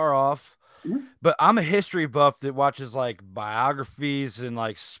that far off. Mhm. But I'm a history buff that watches like biographies and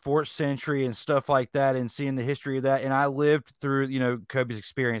like Sports Century and stuff like that and seeing the history of that. And I lived through, Kobe's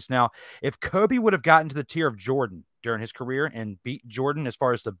experience. Now, if Kobe would have gotten to the tier of Jordan during his career and beat Jordan as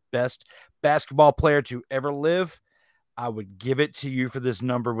far as the best basketball player to ever live, I would give it to you for this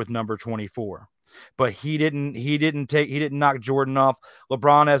number with number 24. But he didn't knock Jordan off.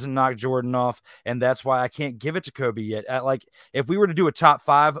 LeBron hasn't knocked Jordan off, and that's why I can't give it to Kobe yet. If we were to do a top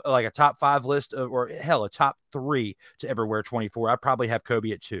five list or hell, a top 3 to ever wear 24, I'd probably have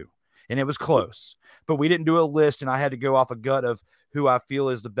Kobe at 2. And it was close, but we didn't do a list, and I had to go off a gut of who I feel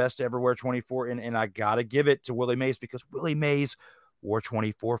is the best to ever wear 24. And I got to give it to Willie Mays because Willie Mays wore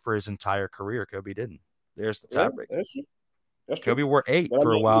 24 for his entire career. Kobe didn't. There's the tiebreaker. Yeah, that's Kobe wore 8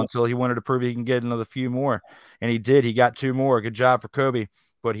 for a while until he wanted to prove he can get another few more. And he did. He got 2 more. Good job for Kobe.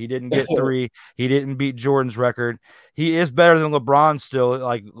 But he didn't get 3. He didn't beat Jordan's record. He is better than LeBron still.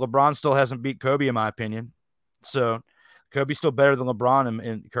 Like, LeBron still hasn't beat Kobe, in my opinion. So Kobe's still better than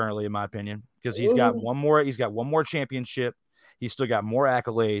LeBron currently, in my opinion, because he's got one more championship. He's still got more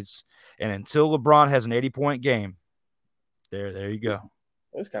accolades. And until LeBron has an 80-point game, there you go.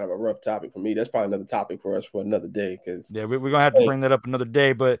 It's kind of a rough topic for me. That's probably another topic for us for another day. Because we're gonna have to bring that up another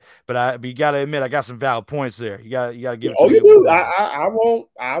day. But you got to admit, I got some valid points there. You got to give. Oh, you do. I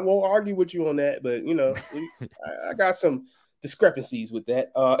won't argue with you on that. But I got some discrepancies with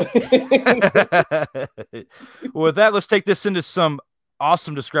that. Well, with that, let's take this into some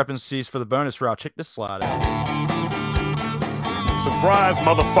awesome discrepancies for the bonus round. Check this slide out. Surprise,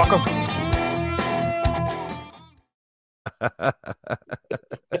 motherfucker.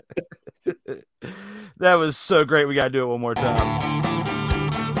 That was so great. We got to do it one more time.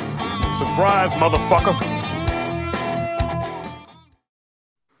 Surprise, motherfucker.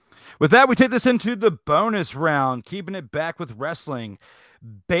 With that, we take this into the bonus round, keeping it back with wrestling.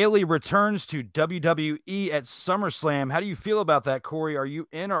 Bayley returns to WWE at SummerSlam. How do you feel about that, Corey? Are you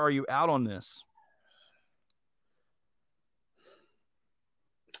in or are you out on this?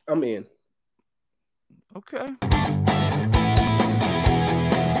 I'm in. Okay.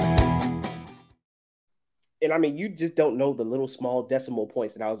 And I mean, you just don't know the little small decimal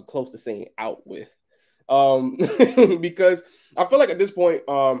points that I was close to saying out with. Because I feel like at this point,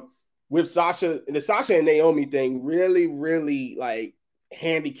 with Sasha, the Sasha and Naomi thing really, really like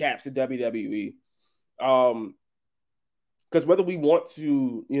handicaps the WWE. Because whether we want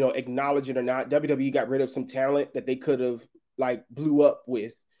to, acknowledge it or not, WWE got rid of some talent that they could have like blew up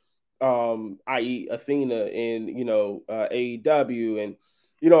with, i.e. Athena and, AEW and,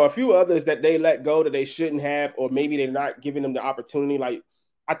 a few others that they let go that they shouldn't have, or maybe they're not giving them the opportunity. Like,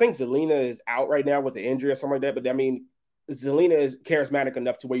 I think Zelina is out right now with the injury or something like that. But I mean, Zelina is charismatic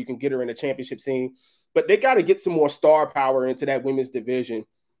enough to where you can get her in the championship scene. But they got to get some more star power into that women's division.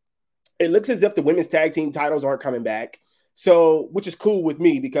 It looks as if the women's tag team titles aren't coming back. So, which is cool with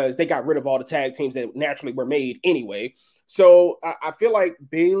me because they got rid of all the tag teams that naturally were made anyway. So I feel like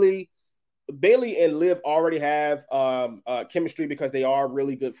Bayley and Liv already have chemistry because they are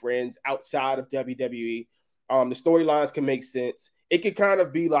really good friends outside of WWE. The storylines can make sense. It could kind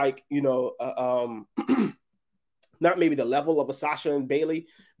of be like, not maybe the level of a Sasha and Bayley,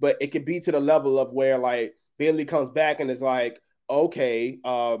 but it could be to the level of where like Bayley comes back and is like, okay,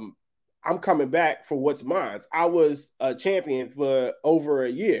 I'm coming back for what's mine. I was a champion for over a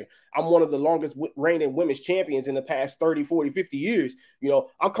year. I'm one of the longest reigning women's champions in the past 30, 40, 50 years.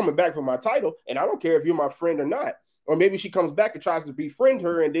 I'm coming back for my title, and I don't care if you're my friend or not. Or maybe she comes back and tries to befriend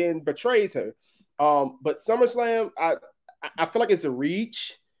her and then betrays her. But SummerSlam, I feel like it's a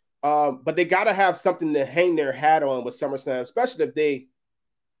reach, but they got to have something to hang their hat on with SummerSlam, especially if they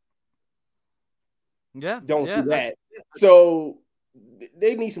don't do that. So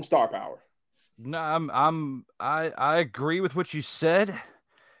they need some star power. No, I agree with what you said.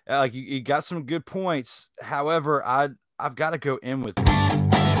 Like you got some good points. However, I've got to go in with it.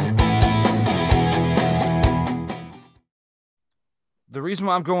 The reason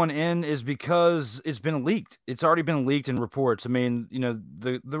why I'm going in is because it's been leaked. It's already been leaked in reports. I mean,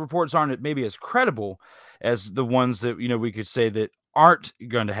 the reports aren't maybe as credible as the ones that, we could say that aren't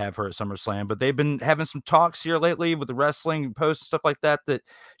going to have her at SummerSlam, but they've been having some talks here lately with the wrestling posts and stuff like that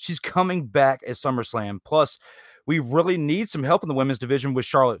she's coming back at SummerSlam. Plus, we really need some help in the women's division with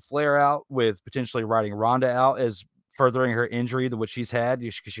Charlotte Flair out, with potentially riding Ronda out, as furthering her injury, which she's had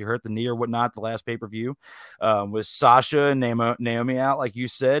because she hurt the knee or whatnot the last pay-per-view. With Sasha and Naomi out, like you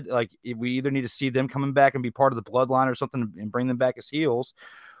said, like we either need to see them coming back and be part of the bloodline or something and bring them back as heels,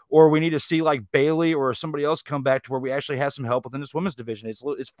 or we need to see like Bayley or somebody else come back to where we actually have some help within this women's division.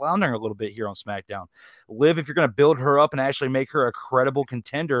 It's floundering a little bit here on SmackDown. Liv, if you're going to build her up and actually make her a credible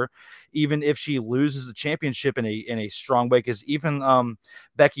contender, even if she loses the championship in a strong way, because even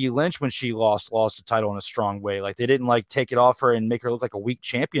Becky Lynch, when she lost the title in a strong way, like they didn't like take it off her and make her look like a weak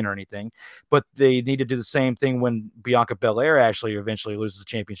champion or anything, but they need to do the same thing when Bianca Belair actually eventually loses the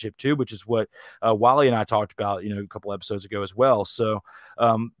championship too, which is what Wally and I talked about, a couple episodes ago as well. So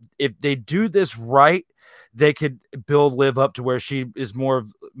if they do this right, they could build Liv up to where she is more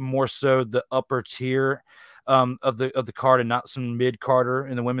so the upper tier of the card and not some mid carder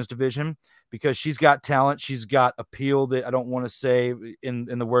in the women's division, because she's got talent, she's got appeal that I don't want to say in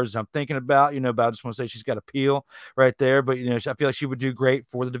the words I'm thinking about, but I just want to say she's got appeal right there. But I feel like she would do great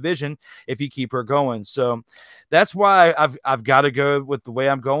for the division if you keep her going. So that's why I've got to go with the way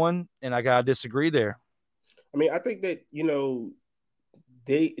I'm going, and I gotta disagree there. I mean, I think that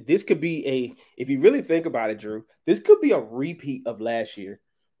this could be if you really think about it, Drew, this could be a repeat of last year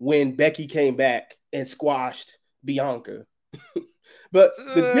when Becky came back and squashed Bianca. But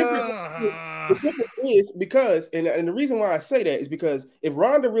the difference is because, and the reason why I say that is because if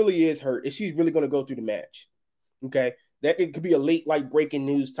Ronda really is hurt, if she's really going to go through the match, okay, that could be a late like breaking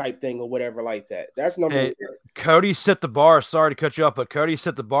news type thing or whatever like that. That's number one. Cody set the bar. Sorry to cut you off, but Cody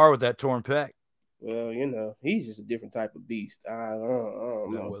set the bar with that torn pec. Well, he's just a different type of beast. I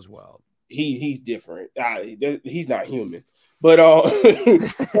don't know. That was wild. He's different. He's not human. But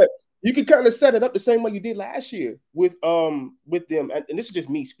you can kind of set it up the same way you did last year with them. And this is just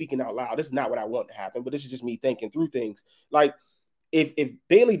me speaking out loud. This is not what I want to happen, but this is just me thinking through things. Like if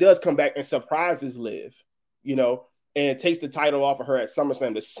Bayley does come back and surprises Liv, and takes the title off of her at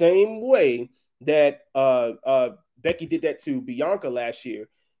SummerSlam the same way that Becky did that to Bianca last year,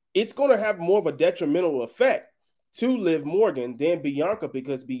 it's going to have more of a detrimental effect to Liv Morgan than Bianca,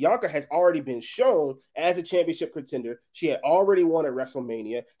 because Bianca has already been shown as a championship contender. She had already won at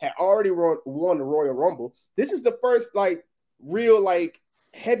WrestleMania, had already won the Royal Rumble. This is the first real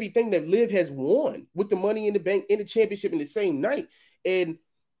heavy thing that Liv has won with the Money in the Bank in the championship in the same night. And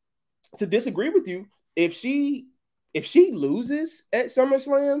to disagree with you, if she loses at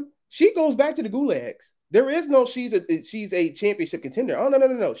SummerSlam, she goes back to the Gulags. There is no she's a championship contender. Oh,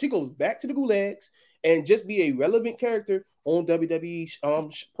 no. She goes back to the Gulags and just be a relevant character on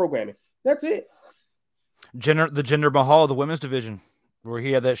WWE programming. That's it. The Jinder Mahal of the women's division, where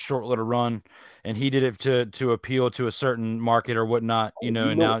he had that short little run, and he did it to appeal to a certain market or whatnot, and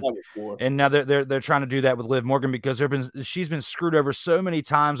now they're trying to do that with Liv Morgan, because she's been screwed over so many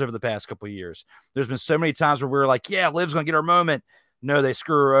times over the past couple of years. There's been so many times where we're like, yeah, Liv's gonna get her moment. No, they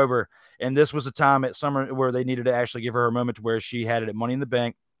screw her over. And this was a time at Summer where they needed to actually give her a moment to where she had it at Money in the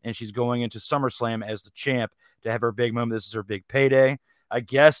Bank, and she's going into SummerSlam as the champ to have her big moment. This is her big payday. I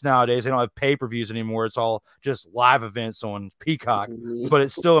guess nowadays they don't have pay-per-views anymore. It's all just live events on Peacock. But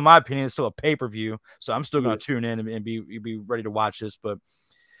it's still, in my opinion, it's still a pay-per-view. So I'm still going to tune in and be ready to watch this. But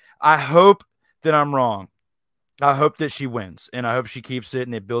I hope that I'm wrong. I hope that she wins, and I hope she keeps it,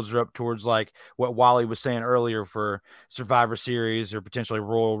 and it builds her up towards like what Wally was saying earlier for Survivor Series or potentially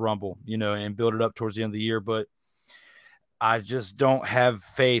Royal Rumble, and build it up towards the end of the year. But I just don't have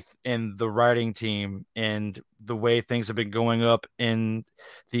faith in the writing team and the way things have been going up in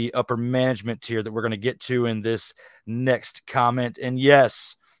the upper management tier that we're going to get to in this next comment. And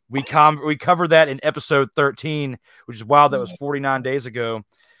yes, we covered that in episode 13, which is wild. That was 49 days ago.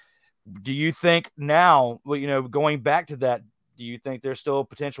 Do you think now, going back to that, do you think there's still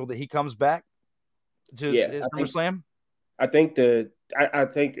potential that he comes back to SummerSlam? I think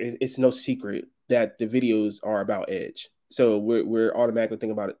it's no secret that the videos are about Edge. So we're automatically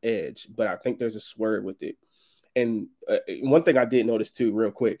thinking about Edge, but I think there's a swerve with it. And one thing I did notice too, real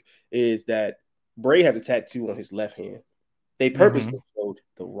quick, is that Bray has a tattoo on his left hand. They purposely showed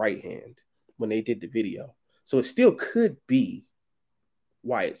the right hand when they did the video. So it still could be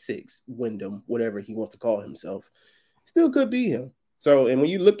Wyatt Six, Wyndham, whatever he wants to call himself, still could be him. So, and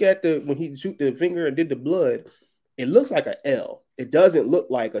when you look at when he shoot the finger and did the blood, it looks like an L. It doesn't look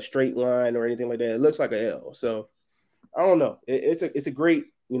like a straight line or anything like that. It looks like an L. So I don't know. It's a great,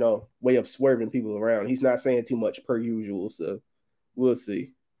 way of swerving people around. He's not saying too much per usual. So we'll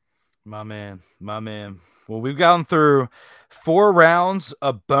see. My man. Well, we've gone through 4 rounds,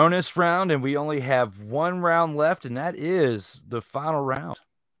 a bonus round, and we only have 1 round left, and that is the final round.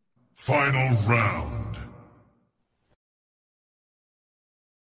 Final round.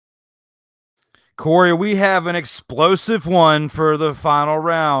 Corey, we have an explosive one for the final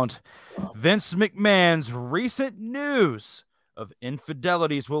round. Vince McMahon's recent news of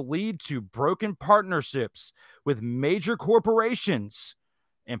infidelities will lead to broken partnerships with major corporations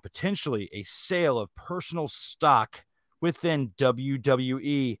and potentially a sale of personal stock within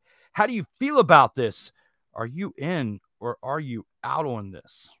WWE. How do you feel about this? Are you in or are you out on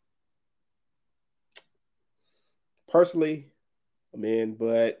this? Personally, I'm in,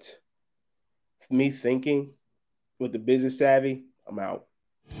 but me thinking with the business savvy, I'm out.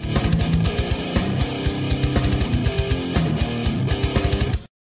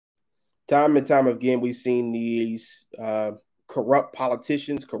 Time and time again, we've seen these corrupt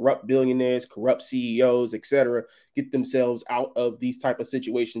politicians, corrupt billionaires, corrupt CEOs, etc., get themselves out of these type of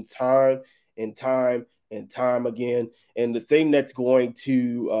situations time and time and time again. And the thing that's going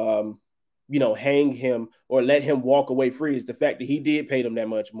to hang him or let him walk away free is the fact that he did pay them that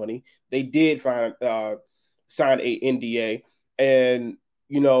much money. They did sign a NDA, and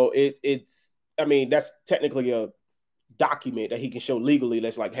that's technically a document that he can show legally.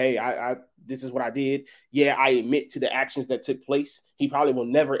 That's like, hey, I this is what I did. Yeah, I admit to the actions that took place. He probably will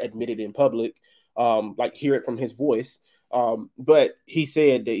never admit it in public, like hear it from his voice. But he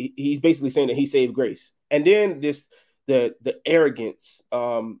said that he's basically saying that he saved grace. And then the arrogance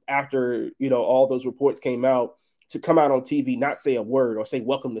after all those reports came out, to come out on TV, not say a word or say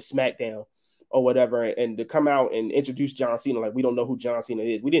welcome to SmackDown or whatever, and to come out and introduce John Cena like we don't know who John Cena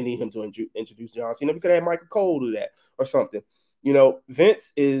is. We didn't need him to introduce John Cena. We could have Michael Cole do that or something.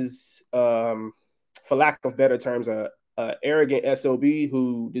 Vince is, for lack of better terms, a arrogant SOB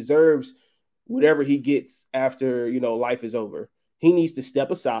who deserves whatever he gets after life is over. He needs to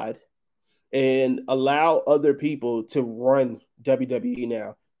step aside and allow other people to run WWE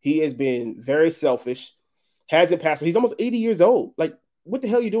now. He has been very selfish, hasn't passed. He's almost 80 years old. Like, what the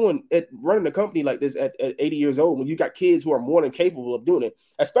hell are you doing at running a company like this at 80 years old when you got kids who are more than capable of doing it,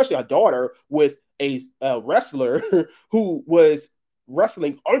 especially a daughter with a wrestler who was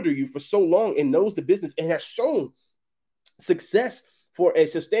wrestling under you for so long and knows the business and has shown success for a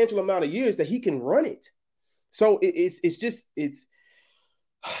substantial amount of years that he can run it. So it's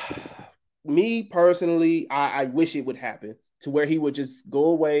me personally, I wish it would happen to where he would just go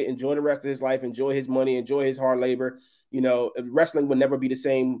away, enjoy the rest of his life, enjoy his money, enjoy his hard labor. Wrestling would never be the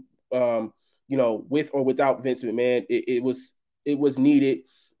same, with or without Vince McMahon. It was needed.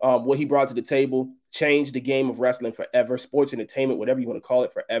 What he brought to the table changed the game of wrestling forever, sports entertainment, whatever you want to call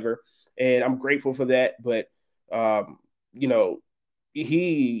it, forever. And I'm grateful for that. But,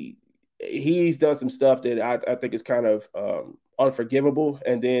 he's done some stuff that I think is kind of unforgivable.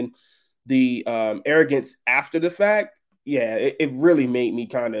 And then the arrogance after the fact, yeah, it really made me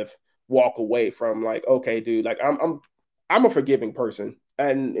kind of walk away from like, okay, dude, like I'm a forgiving person.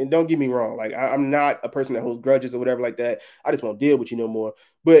 And don't get me wrong, like I'm not a person that holds grudges or whatever like that. I just won't deal with you no more.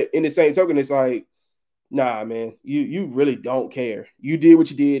 But in the same token, it's like, nah, man, you really don't care. You did what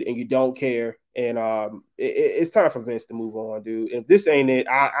you did and you don't care. And it's time for Vince to move on, dude. And if this ain't it,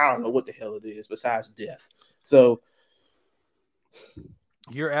 I don't know what the hell it is besides death. So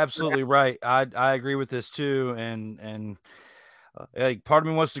you're absolutely right. I agree with this too. And like part of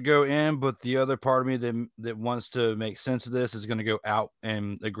me wants to go in, but the other part of me that wants to make sense of this is going to go out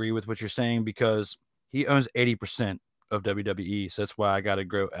and agree with what you're saying, because he owns 80% of WWE. So that's why I got to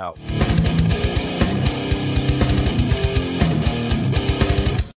go out.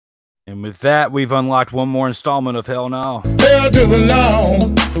 And with that, we've unlocked one more installment of Hell No. Hell to the no,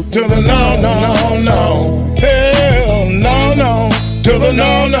 to the no, no, no, no. Hell no, no, to the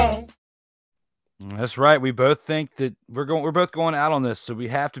no, no. That's right. We both think that we're both going out on this, so we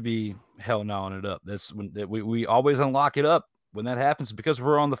have to be hell noing it up. That's when we always unlock it up when that happens, because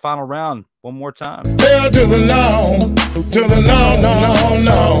we're on the final round one more time. Hell to the no, to the no, no, no,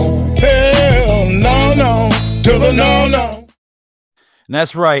 no. Hell no, no, to the no, no. And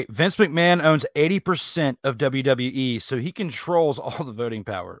that's right. Vince McMahon owns 80% of WWE, so he controls all the voting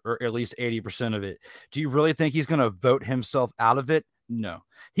power, or at least 80% of it. Do you really think he's going to vote himself out of it? No.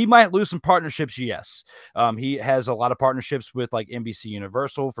 He might lose some partnerships, yes. He has a lot of partnerships with like NBC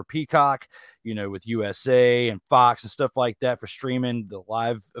Universal for Peacock, with USA and Fox and stuff like that for streaming the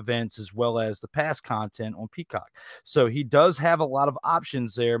live events as well as the past content on Peacock. So he does have a lot of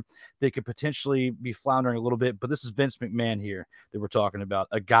options there that could potentially be floundering a little bit. But this is Vince McMahon here that we're talking about,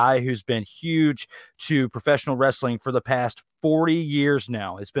 a guy who's been huge to professional wrestling for the past 40 years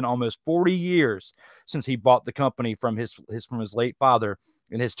now. It's been almost 40 years since he bought the company from his late father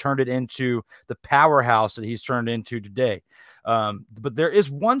and has turned it into the powerhouse that he's turned into today. But there is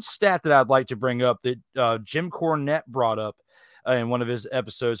one stat that I'd like to bring up that Jim Cornette brought up in one of his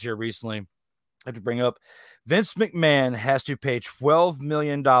episodes here recently. have to bring up Vince McMahon has to pay $12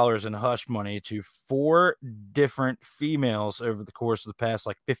 million in hush money to 4 different females over the course of the past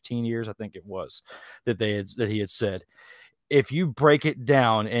 15 years, I think it was, that he had said. If you break it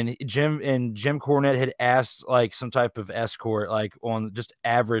down, and Jim Cornette had asked some type of escort, on just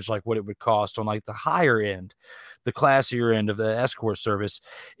average, what it would cost on the higher end, the classier end of the escort service,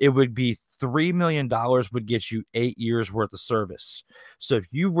 it would be $3 million would get you 8 years worth of service. So if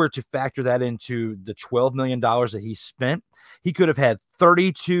you were to factor that into the $12 million that he spent, he could have had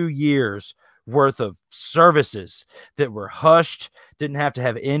 32 years worth of services that were hushed, didn't have to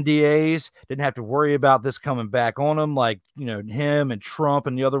have NDAs, didn't have to worry about this coming back on him, him and Trump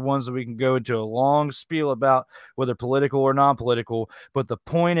and the other ones that we can go into a long spiel about, whether political or non-political. But the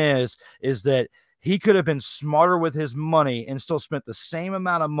point is that he could have been smarter with his money and still spent the same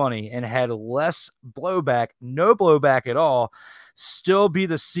amount of money and had less blowback, no blowback at all, still be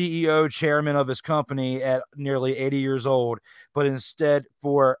the CEO, chairman of his company at nearly 80 years old, but instead,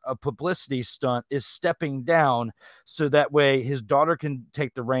 for a publicity stunt, is stepping down so that way his daughter can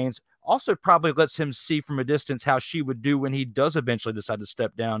take the reins. Also probably lets him see from a distance how she would do when he does eventually decide to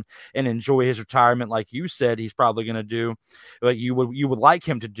step down and enjoy his retirement, like you said he's probably going to do, like you would like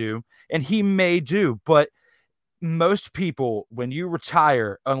him to do, and he may do. But most people, when you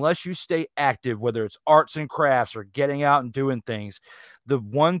retire, unless you stay active, whether it's arts and crafts or getting out and doing things, the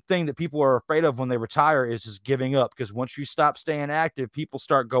one thing that people are afraid of when they retire is just giving up, because once you stop staying active, people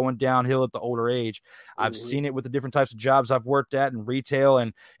start going downhill at the older age. I've seen it with the different types of jobs I've worked at in retail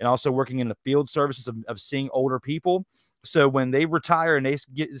and also working in the field services of seeing older people. So when they retire and they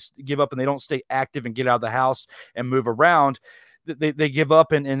give up and they don't stay active and get out of the house and move around, they give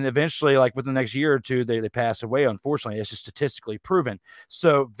up and eventually, within the next year or two, they pass away. Unfortunately, it's just statistically proven.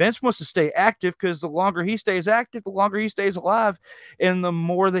 So Vince wants to stay active because the longer he stays active, the longer he stays alive, and the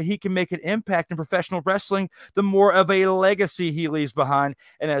more that he can make an impact in professional wrestling, the more of a legacy he leaves behind.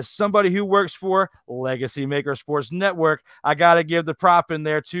 And as somebody who works for Legacy Maker Sports Network, I got to give the prop in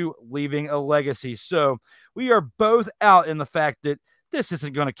there to leaving a legacy. So we are both out in the fact that this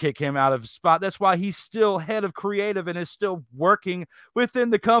isn't going to kick him out of his spot. That's why he's still head of creative and is still working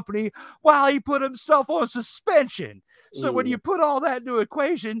within the company while he put himself on suspension. So when you put all that into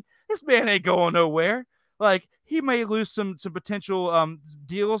equation, this man ain't going nowhere. He may lose some potential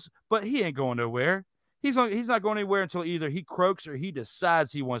deals, but he ain't going nowhere. He's not going anywhere until either he croaks or he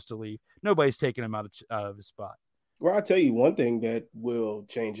decides he wants to leave. Nobody's taking him out of his spot. Well, I'll tell you one thing that will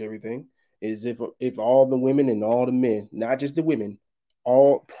change everything is if all the women and all the men, not just the women,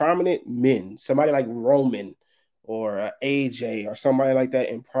 all prominent men, somebody like Roman or AJ or somebody like that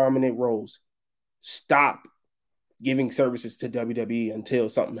in prominent roles, stop giving services to WWE until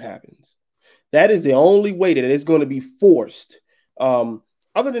something happens. That is the only way that it's going to be forced. Other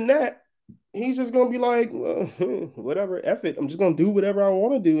than that, he's just going to be like, well, whatever, F it. I'm just going to do whatever I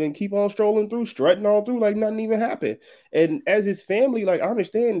want to do and keep on strolling through, strutting all through like nothing even happened. And as his family, I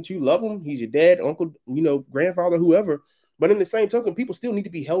understand that you love him. He's your dad, uncle, grandfather, whoever. But in the same token, people still need to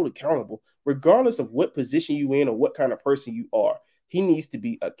be held accountable, regardless of what position you in or what kind of person you are. He needs to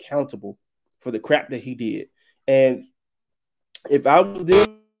be accountable for the crap that he did. And if I was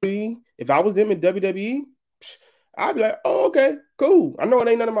them in WWE, I'd be like, oh, okay, cool. I know it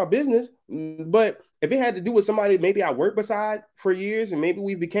ain't none of my business, but if it had to do with somebody maybe I worked beside for years and maybe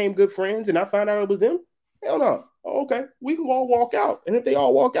we became good friends and I found out it was them, hell no. Oh, okay, we can all walk out. And if they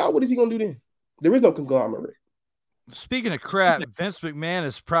all walk out, what is he going to do then? There is no conglomerate. Speaking of crap, Vince McMahon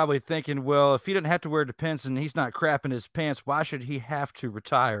is probably thinking, well, if he didn't have to wear Depends and he's not crapping his pants, why should he have to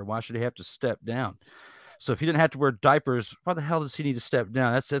retire? Why should he have to step down? So if he didn't have to wear diapers, why the hell does he need to step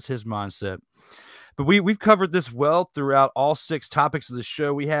down? That's his mindset. But we've covered this well throughout all 6 topics of the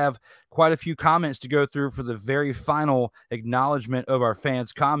show. We have quite a few comments to go through for the very final acknowledgement of our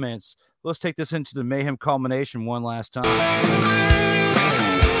fans' comments. Let's take this into the Mayhem culmination one last time.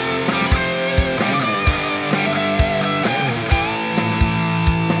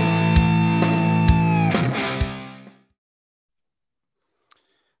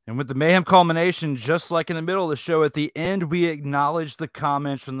 And with the Mayhem culmination, just like in the middle of the show, at the end, we acknowledge the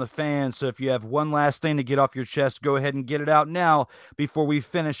comments from the fans. So if you have one last thing to get off your chest, go ahead and get it out now before we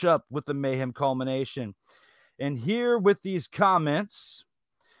finish up with the Mayhem culmination. And here with these comments,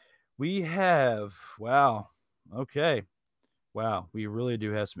 we have, wow, we really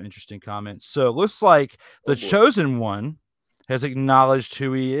do have some interesting comments. So it looks like the chosen one has acknowledged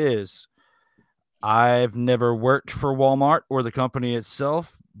who he is. I've never worked for Walmart or the company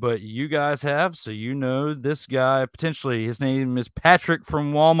itself, but you guys have, so you know this guy potentially. His name is Patrick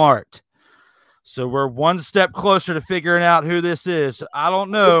from Walmart. So we're one step closer to figuring out who this is. I don't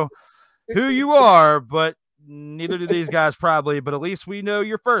know. who you are, but neither do these guys probably. But at least we know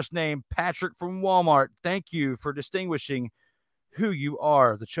your first name, Patrick from Walmart. Thank you for distinguishing who you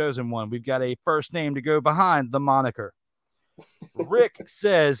are, the chosen one. We've got a first name to go behind the moniker. Rick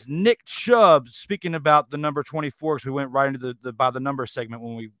says Nick Chubb, speaking about the number 24, because we went right into the by the number segment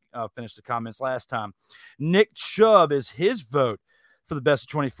when we finished the comments last time. Nick Chubb is his vote for the best of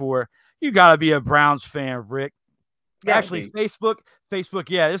 24. You got to be a Browns fan, Rick. Actually, Facebook,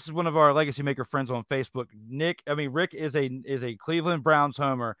 yeah, this is one of our Legacy Maker friends on Facebook. Rick is a Cleveland Browns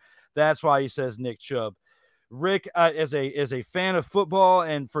homer. That's why he says Nick Chubb. Rick, as a fan of football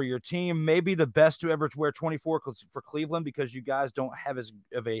and for your team, maybe the best to ever wear 24 for Cleveland, because you guys don't have as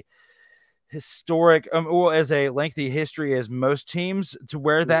of a historic or as a lengthy history as most teams to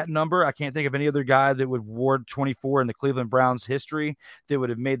wear that number. I can't think of any other guy that would wore 24 in the Cleveland Browns history that would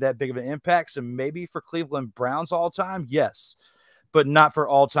have made that big of an impact. So maybe for Cleveland Browns all time, yes, but not for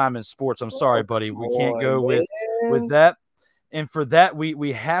all time in sports. I'm sorry, buddy. We can't go with that. And for that,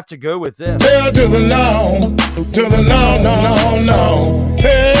 we have to go with this. Hell to the no, to the no, no, no, no.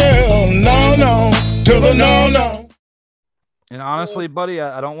 Hell no, to the no, no. And honestly, buddy,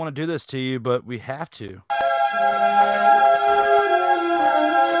 I don't want to do this to you, but we have to.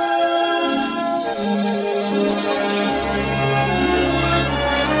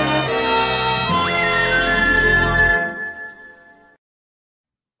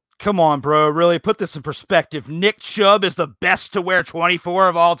 Come on, bro. Really put this in perspective. Nick Chubb is the best to wear 24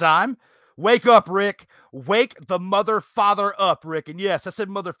 of all time. Wake up, Rick. Wake the mother father up, Rick. And yes, I said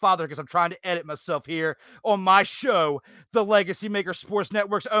mother father because I'm trying to edit myself here on my show, the Legacy Maker Sports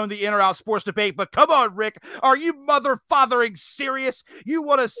Network's own the In or Out Sports Debate. But come on, Rick. Are you mother fathering serious? You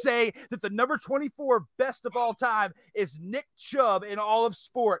want to say that the number 24 best of all time is Nick Chubb in all of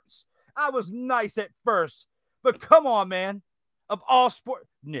sports? I was nice at first, but come on, man. Of all sport,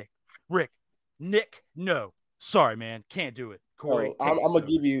 Nick, no. Sorry, man. Can't do it. Corey, I'm gonna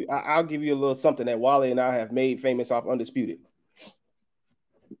give you. I'll give you a little something that Wally and I have made famous off Undisputed.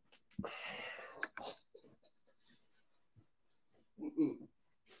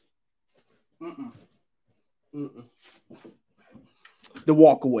 The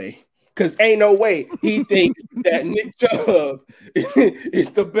walk away. Because ain't no way he thinks that Nick Chubb is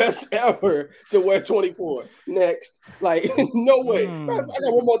the best ever to wear 24. Next. Like, no way. I got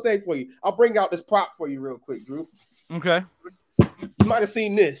one more thing for you. I'll bring out this prop for you real quick, Drew. Okay. You might have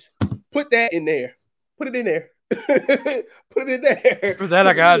seen this. Put that in there. Put it in there. Put it in there. For that,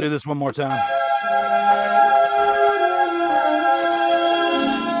 I got to do this one more time.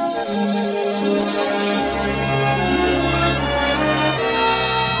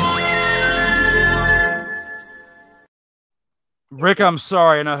 Rick, I'm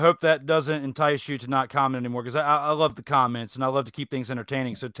sorry, and I hope that doesn't entice you to not comment anymore, because I love the comments, and I love to keep things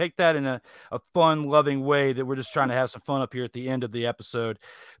entertaining. So take that in a fun, loving way that we're just trying to have some fun up here at the end of the episode.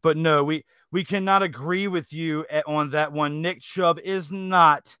 But no, we cannot agree with you on that one. Nick Chubb is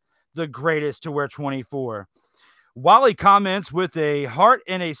not the greatest to wear 24. Wally comments with a heart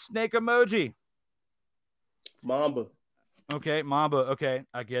and a snake emoji. Mamba. Okay, Mamba. Okay,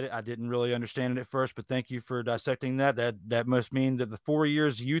 I get it. I didn't really understand it at first, but thank you for dissecting that. That must mean that the 4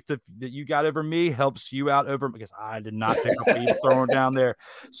 years youth that you got over me helps you out over, because I did not pick up what you throwing down there.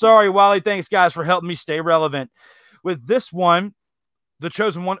 Sorry, Wally. Thanks, guys, for helping me stay relevant. With this one, the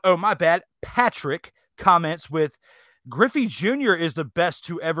chosen one. Oh, my bad. Patrick comments with Griffey Jr. is the best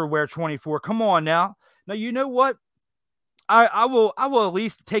to ever wear 24. Come on now. Now, you know what? I will at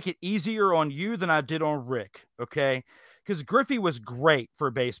least take it easier on you than I did on Rick. Okay. Because Griffey was great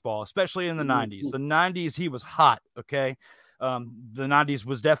for baseball, especially in the 90s. The 90s, he was hot, okay? The 90s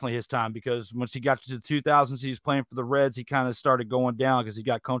was definitely his time, because once he got to the 2000s, he was playing for the Reds. He kind of started going down because he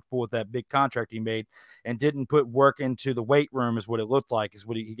got comfortable with that big contract he made and didn't put work into the weight room, is what it looked like, is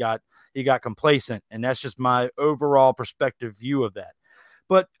what he got complacent. And that's just my overall perspective view of that.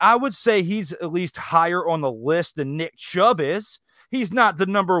 But I would say he's at least higher on the list than Nick Chubb is. He's not the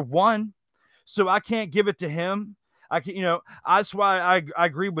number one, so I can't give it to him. That's why I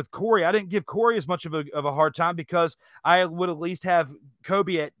agree with Corey. I didn't give Corey as much of a hard time, because I would at least have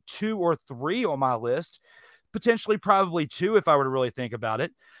Kobe at 2 or 3 on my list, potentially probably 2 if I were to really think about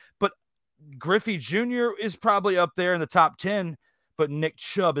it. But Griffey Jr. is probably up there in the top 10, but Nick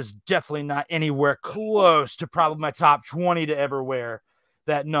Chubb is definitely not anywhere close to probably my top 20 to ever wear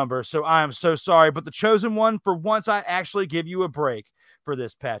that number. So I am so sorry, but the chosen one, for once, I actually give you a break for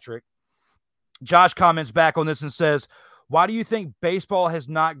this, Patrick. Josh comments back on this and says, why do you think baseball has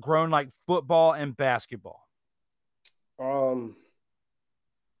not grown like football and basketball? I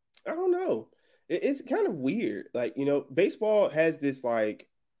don't know. It's kind of weird. Like, baseball has this, like,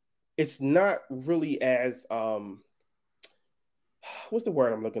 it's not really as what's the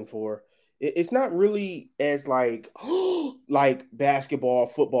word I'm looking for? It's not really as like like basketball,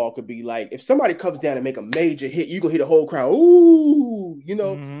 football could be. Like if somebody comes down and make a major hit, you gonna hear the whole crowd, ooh, you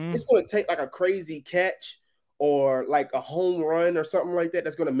know, it's gonna take like a crazy catch or like a home run or something like that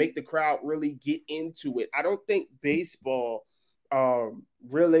that's gonna make the crowd really get into it. I don't think baseball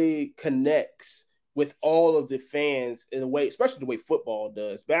really connects with all of the fans in a way, especially the way football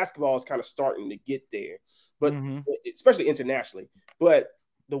does. Basketball is kind of starting to get there, but especially internationally. But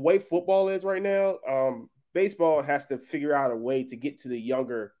the way football is right now, baseball has to figure out a way to get to the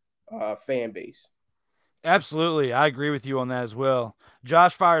younger fan base. Absolutely. I agree with you on that as well.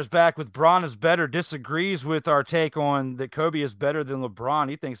 Josh fires back with Bron is better, disagrees with our take on that Kobe is better than LeBron.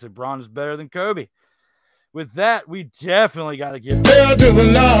 He thinks that Bron is better than Kobe. With that, we definitely got to get Hell to the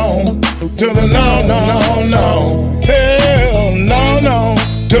no, to the no, no, no, no. Hell no, no,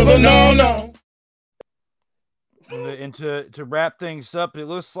 to the no, no. And to wrap things up, it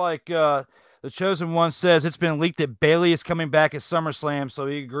looks like the Chosen One says it's been leaked that Bailey is coming back at SummerSlam, so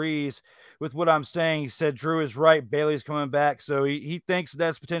he agrees with what I'm saying. He said Drew is right. Bailey's coming back, so he thinks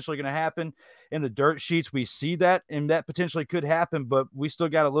that's potentially going to happen. In the dirt sheets, we see that, and that potentially could happen, but we still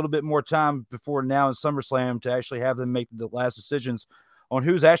got a little bit more time before now in SummerSlam to actually have them make the last decisions on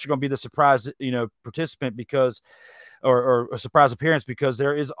who's actually going to be the surprise, participant because – or a surprise appearance, because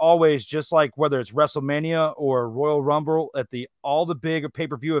there is always, just like whether it's WrestleMania or Royal Rumble, at all the big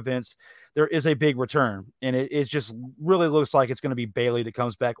pay-per-view events, there is a big return. And it just really looks like it's going to be Bailey that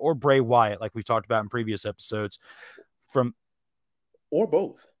comes back, or Bray Wyatt, like we talked about in previous episodes. Or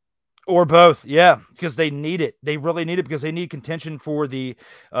both. Or both, yeah, because they need it. They really need it because they need contention for the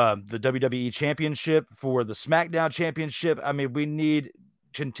WWE Championship, for the SmackDown Championship. I mean, we need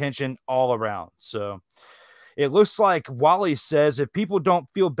contention all around. So it looks like Wally says if people don't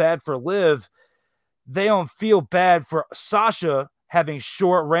feel bad for Liv, they don't feel bad for Sasha having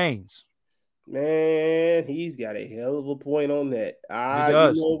short reigns. Man, he's got a hell of a point on that. He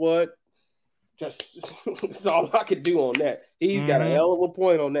does. You know what? That's all I could do on that. He's got a hell of a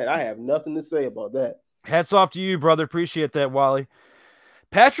point on that. I have nothing to say about that. Hats off to you, brother. Appreciate that, Wally.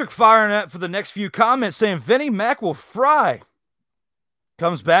 Patrick firing up for the next few comments saying Vinnie Mac will fry.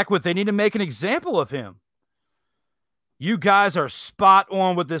 Comes back with they need to make an example of him. You guys are spot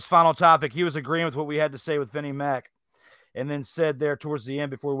on with this final topic. He was agreeing with what we had to say with Vinnie Mac. And then said there towards the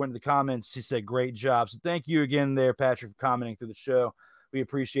end before we went to the comments, he said, great job. So thank you again there, Patrick, for commenting through the show. We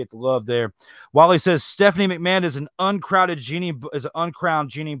appreciate the love there. Wally says Stephanie McMahon is an uncrowned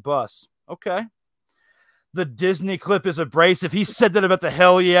Genie Bus. Okay. The Disney clip is abrasive. He said that about the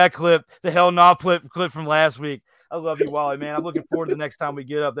Hell Yeah clip, the Hell Nah clip from last week. I love you, Wally, man. I'm looking forward to the next time we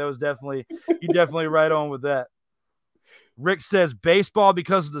get up. That was definitely right on with that. Rick says baseball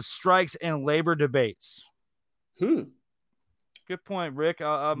because of the strikes and labor debates. Good point, Rick.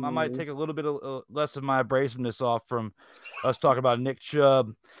 I might take a little bit less of my abrasiveness off from us talking about Nick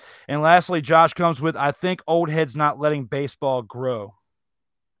Chubb. And lastly, Josh comes with, I think old heads not letting baseball grow.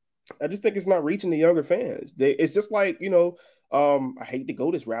 I just think it's not reaching the younger fans. It's just like, I hate to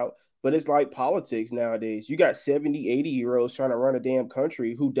go this route, but it's like politics nowadays. You got 70, 80-year-olds trying to run a damn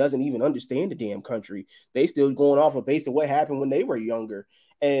country who doesn't even understand the damn country. They still going off a base of what happened when they were younger.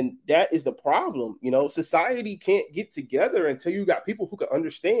 And that is the problem. Society can't get together until you got people who can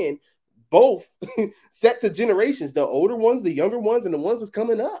understand both sets of generations, the older ones, the younger ones, and the ones that's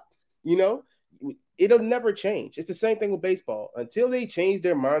coming up. It'll never change. It's the same thing with baseball. Until they change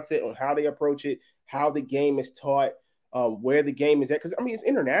their mindset on how they approach it, how the game is taught, where the game is at. Because, it's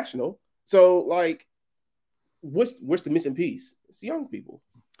international. So, what's the missing piece? It's young people.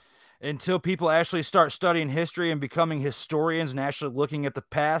 Until people actually start studying history and becoming historians and actually looking at the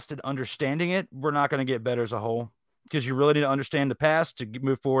past and understanding it, we're not going to get better as a whole, because you really need to understand the past to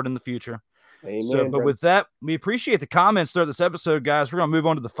move forward in the future. Amen, but with that, we appreciate the comments throughout this episode, guys. We're going to move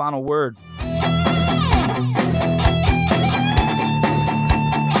on to the final word.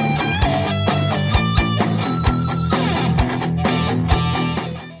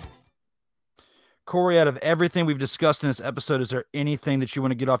 Corey, out of everything we've discussed in this episode, is there anything that you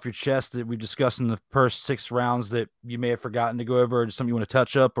want to get off your chest that we've discussed in the first 6 rounds that you may have forgotten to go over, or just something you want to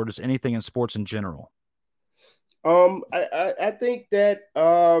touch up, or just anything in sports in general? I think that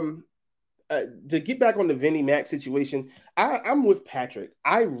to get back on the Vinnie Mac situation, I'm with Patrick.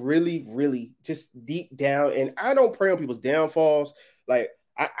 I really, really just deep down, and I don't prey on people's downfalls. I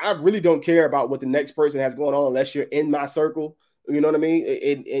really don't care about what the next person has going on unless you're in my circle. You know what I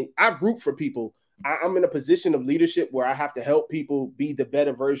mean? And I root for people. I'm in a position of leadership where I have to help people be the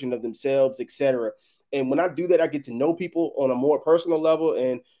better version of themselves, etc. And when I do that, I get to know people on a more personal level,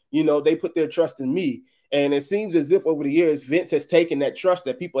 and they put their trust in me. And it seems as if over the years, Vince has taken that trust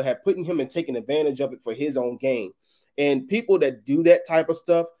that people have put in him and taken advantage of it for his own gain. And people that do that type of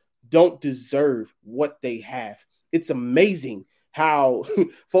stuff don't deserve what they have. It's amazing how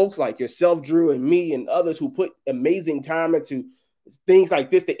folks like yourself, Drew, and me and others who put amazing time into things like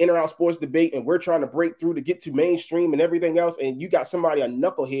this, the In-N-Out Sports Debate, and we're trying to break through to get to mainstream and everything else. And you got somebody, a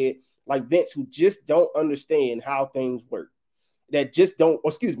knucklehead like Vince, who just don't understand how things work, that just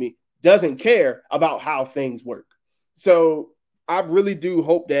doesn't care about how things work. So I really do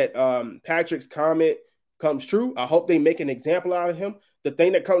hope that Patrick's comment comes true. I hope they make an example out of him. The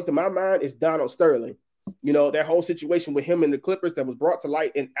thing that comes to my mind is Donald Sterling. That whole situation with him and the Clippers that was brought to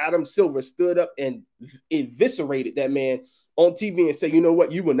light, and Adam Silver stood up and eviscerated that man on TV and said, you know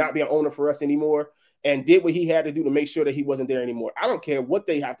what, you will not be an owner for us anymore, and did what he had to do to make sure that he wasn't there anymore. I don't care what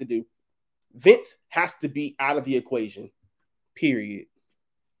they have to do. Vince has to be out of the equation, period.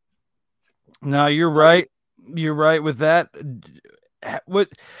 No, you're right. You're right with that.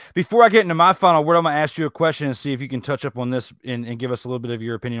 Before I get into my final word, I'm going to ask you a question and see if you can touch up on this and give us a little bit of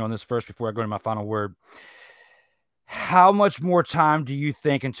your opinion on this first before I go into my final word. How much more time do you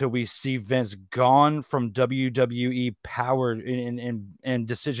think until we see Vince gone from WWE power and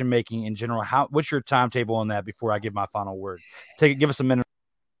decision making in general? What's your timetable on that before I give my final word? Give us a minute.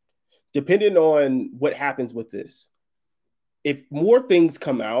 Depending on what happens with this, if more things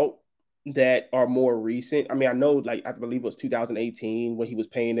come out that are more recent, I mean, I know, like, I believe it was 2018 when he was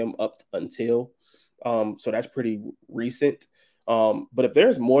paying them up until, so that's pretty recent. But if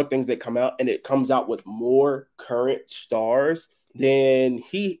there's more things that come out and it comes out with more current stars, then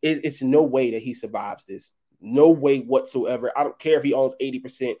it's no way that he survives this. No way whatsoever. I don't care if he owns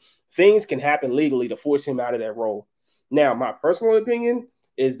 80%. Things can happen legally to force him out of that role. Now, my personal opinion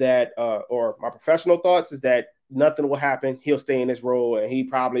is that, or my professional thoughts is that nothing will happen. He'll stay in this role, and he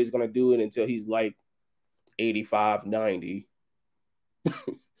probably is going to do it until he's like 85, 90.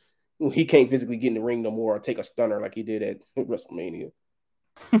 He can't physically get in the ring no more or take a stunner like he did at WrestleMania.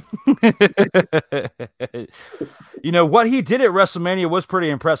 What he did at WrestleMania was pretty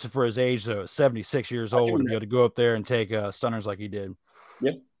impressive for his age, though. 76 years old, to be able to go up there and take stunners like he did.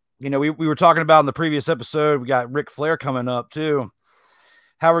 Yeah. We were talking about in the previous episode, we got Ric Flair coming up too.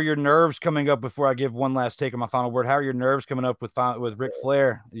 How are your nerves coming up before I give one last take on my final word? How are your nerves coming up with Ric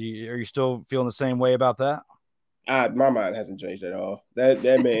Flair? Are you still feeling the same way about that? My mind hasn't changed at all. That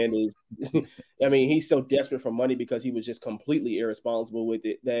man is, I mean, he's so desperate for money because he was just completely irresponsible with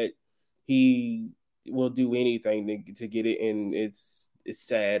it that he will do anything to get it. And it's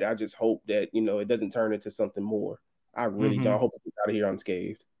sad. I just hope that, it doesn't turn into something more. I really don't. I hope he's out of here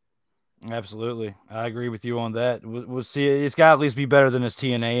unscathed. Absolutely. I agree with you on that. We'll see. It's got to at least be better than his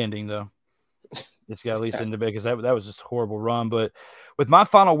TNA ending, though. It's got at least into because that was just a horrible run. But with my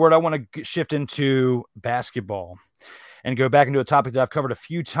final word, I want to shift into basketball and go back into a topic that I've covered a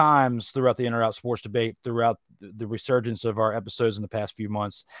few times throughout the In-N-Out Sports Debate, throughout the resurgence of our episodes in the past few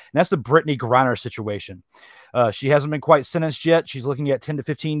months. And that's the Brittany Griner situation. She hasn't been quite sentenced yet. She's looking at 10 to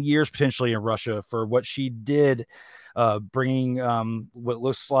 15 years potentially in Russia for what she did, bringing what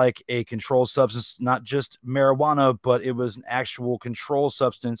looks like a controlled substance, not just marijuana, but it was an actual controlled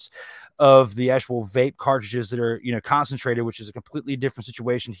substance of the actual vape cartridges that are, concentrated, which is a completely different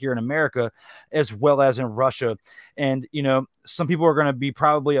situation here in America as well as in Russia. And, some people are going to be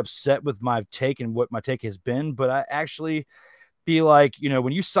probably upset with my take and what my take has been, but I actually feel like,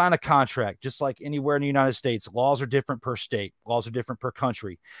 when you sign a contract, just like anywhere in the United States, laws are different per state, laws are different per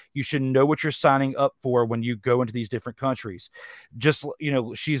country. You should know what you're signing up for when you go into these different countries. Just,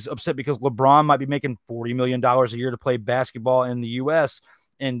 she's upset because LeBron might be making $40 million a year to play basketball in the U.S.,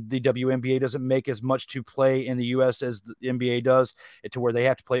 and the WNBA doesn't make as much to play in the U.S. as the NBA does, to where they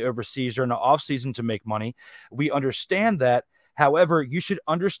have to play overseas during the offseason to make money. We understand that. However, you should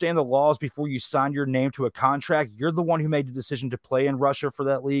understand the laws before you sign your name to a contract. You're the one who made the decision to play in Russia for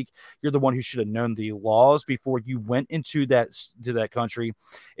that league. You're the one who should have known the laws before you went into that country.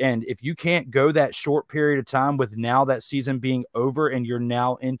 And if you can't go that short period of time with now that season being over and you're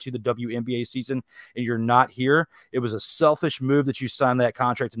now into the WNBA season and you're not here, it was a selfish move that you signed that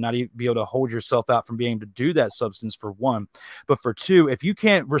contract to not even be able to hold yourself out from being able to do that substance, for one. But for two, if you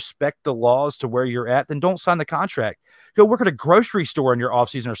can't respect the laws to where you're at, then don't sign the contract. Go work at a grocery store in your off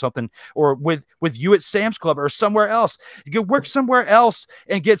season or something, or with you at Sam's Club or somewhere else. You go work somewhere else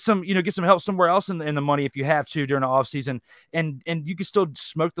and get some help somewhere else in the money if you have to during the off season. And you can still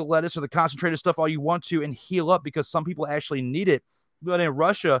smoke the lettuce or the concentrated stuff all you want to and heal up, because some people actually need it. But in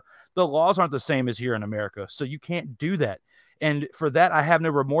Russia, the laws aren't the same as here in America. So you can't do that. And for that, I have no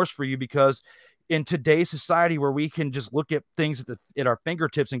remorse for you, because in today's society where we can just look at things at our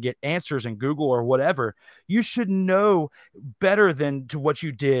fingertips and get answers in Google or whatever, you should know better than to what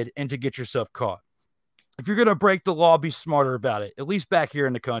you did and to get yourself caught. If you're going to break the law, be smarter about it, at least back here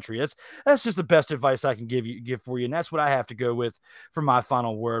in the country. That's just the best advice I can give for you. And that's what I have to go with for my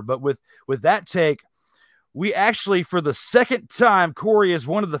final word. But with that take, we actually, for the second time, Corey is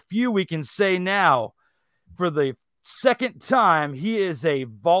one of the few we can say now, for the second time, he is a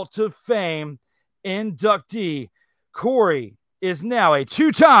Vault of Fame inductee. Corey is now a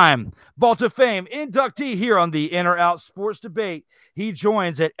two-time Vault of Fame inductee here on the In or Out Sports Debate. He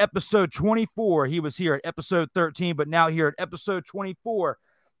joins at episode 24. He was here at episode 13, but now here at episode 24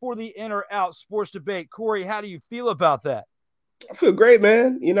 for the In or Out Sports Debate. Corey, how do you feel about that? I feel great,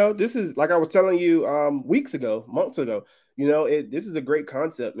 man. This is, like I was telling you months ago, this is a great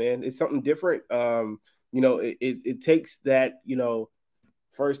concept, man. It's something different. It takes that,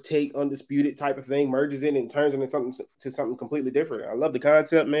 first take undisputed type of thing, merges it and turns it into something completely different. I love the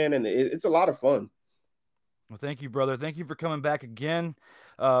concept, man, and it's a lot of fun. Well, thank you, brother. Thank you for coming back again.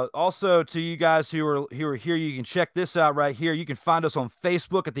 Also, to you guys who are here, you can check this out right here. You can find us on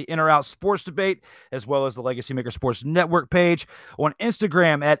Facebook at the In or Out Sports Debate, as well as the Legacy Maker Sports Network page, on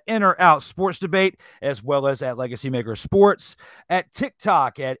Instagram at In or Out Sports Debate, as well as at Legacy Maker Sports, at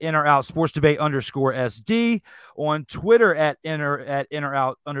TikTok at In or Out Sports Debate _SD, on Twitter at In or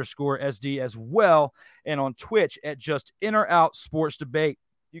Out _SD as well, and on Twitch at just In or Out Sports Debate.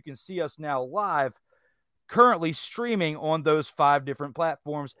 You can see us now live, currently streaming on those 5 different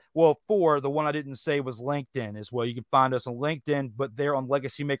platforms. Well, 4, the one I didn't say was LinkedIn as well. You can find us on LinkedIn, but they're on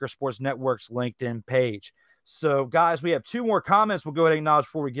Legacy Maker Sports Network's LinkedIn page. So, guys, we have 2 more comments we'll go ahead and acknowledge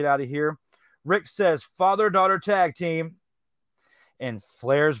before we get out of here. Rick says, father-daughter tag team and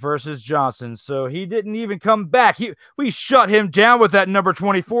Flares versus Johnson. So he didn't even come back. We shut him down with that number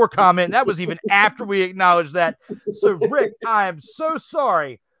 24 comment. That was even after we acknowledged that. So, Rick, I am so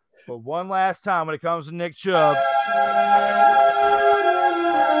sorry. But one last time when it comes to Nick Chubb.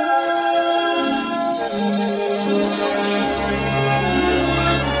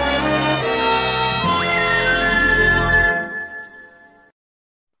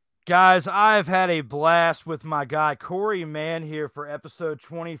 Guys, I've had a blast with my guy Corey Mann here for episode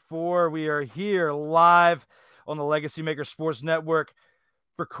 24. We are here live on the Legacy Maker Sports Network.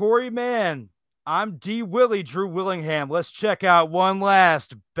 For Corey Mann, I'm D. Willie, Drew Willingham. Let's check out one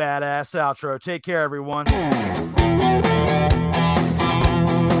last badass outro. Take care, everyone.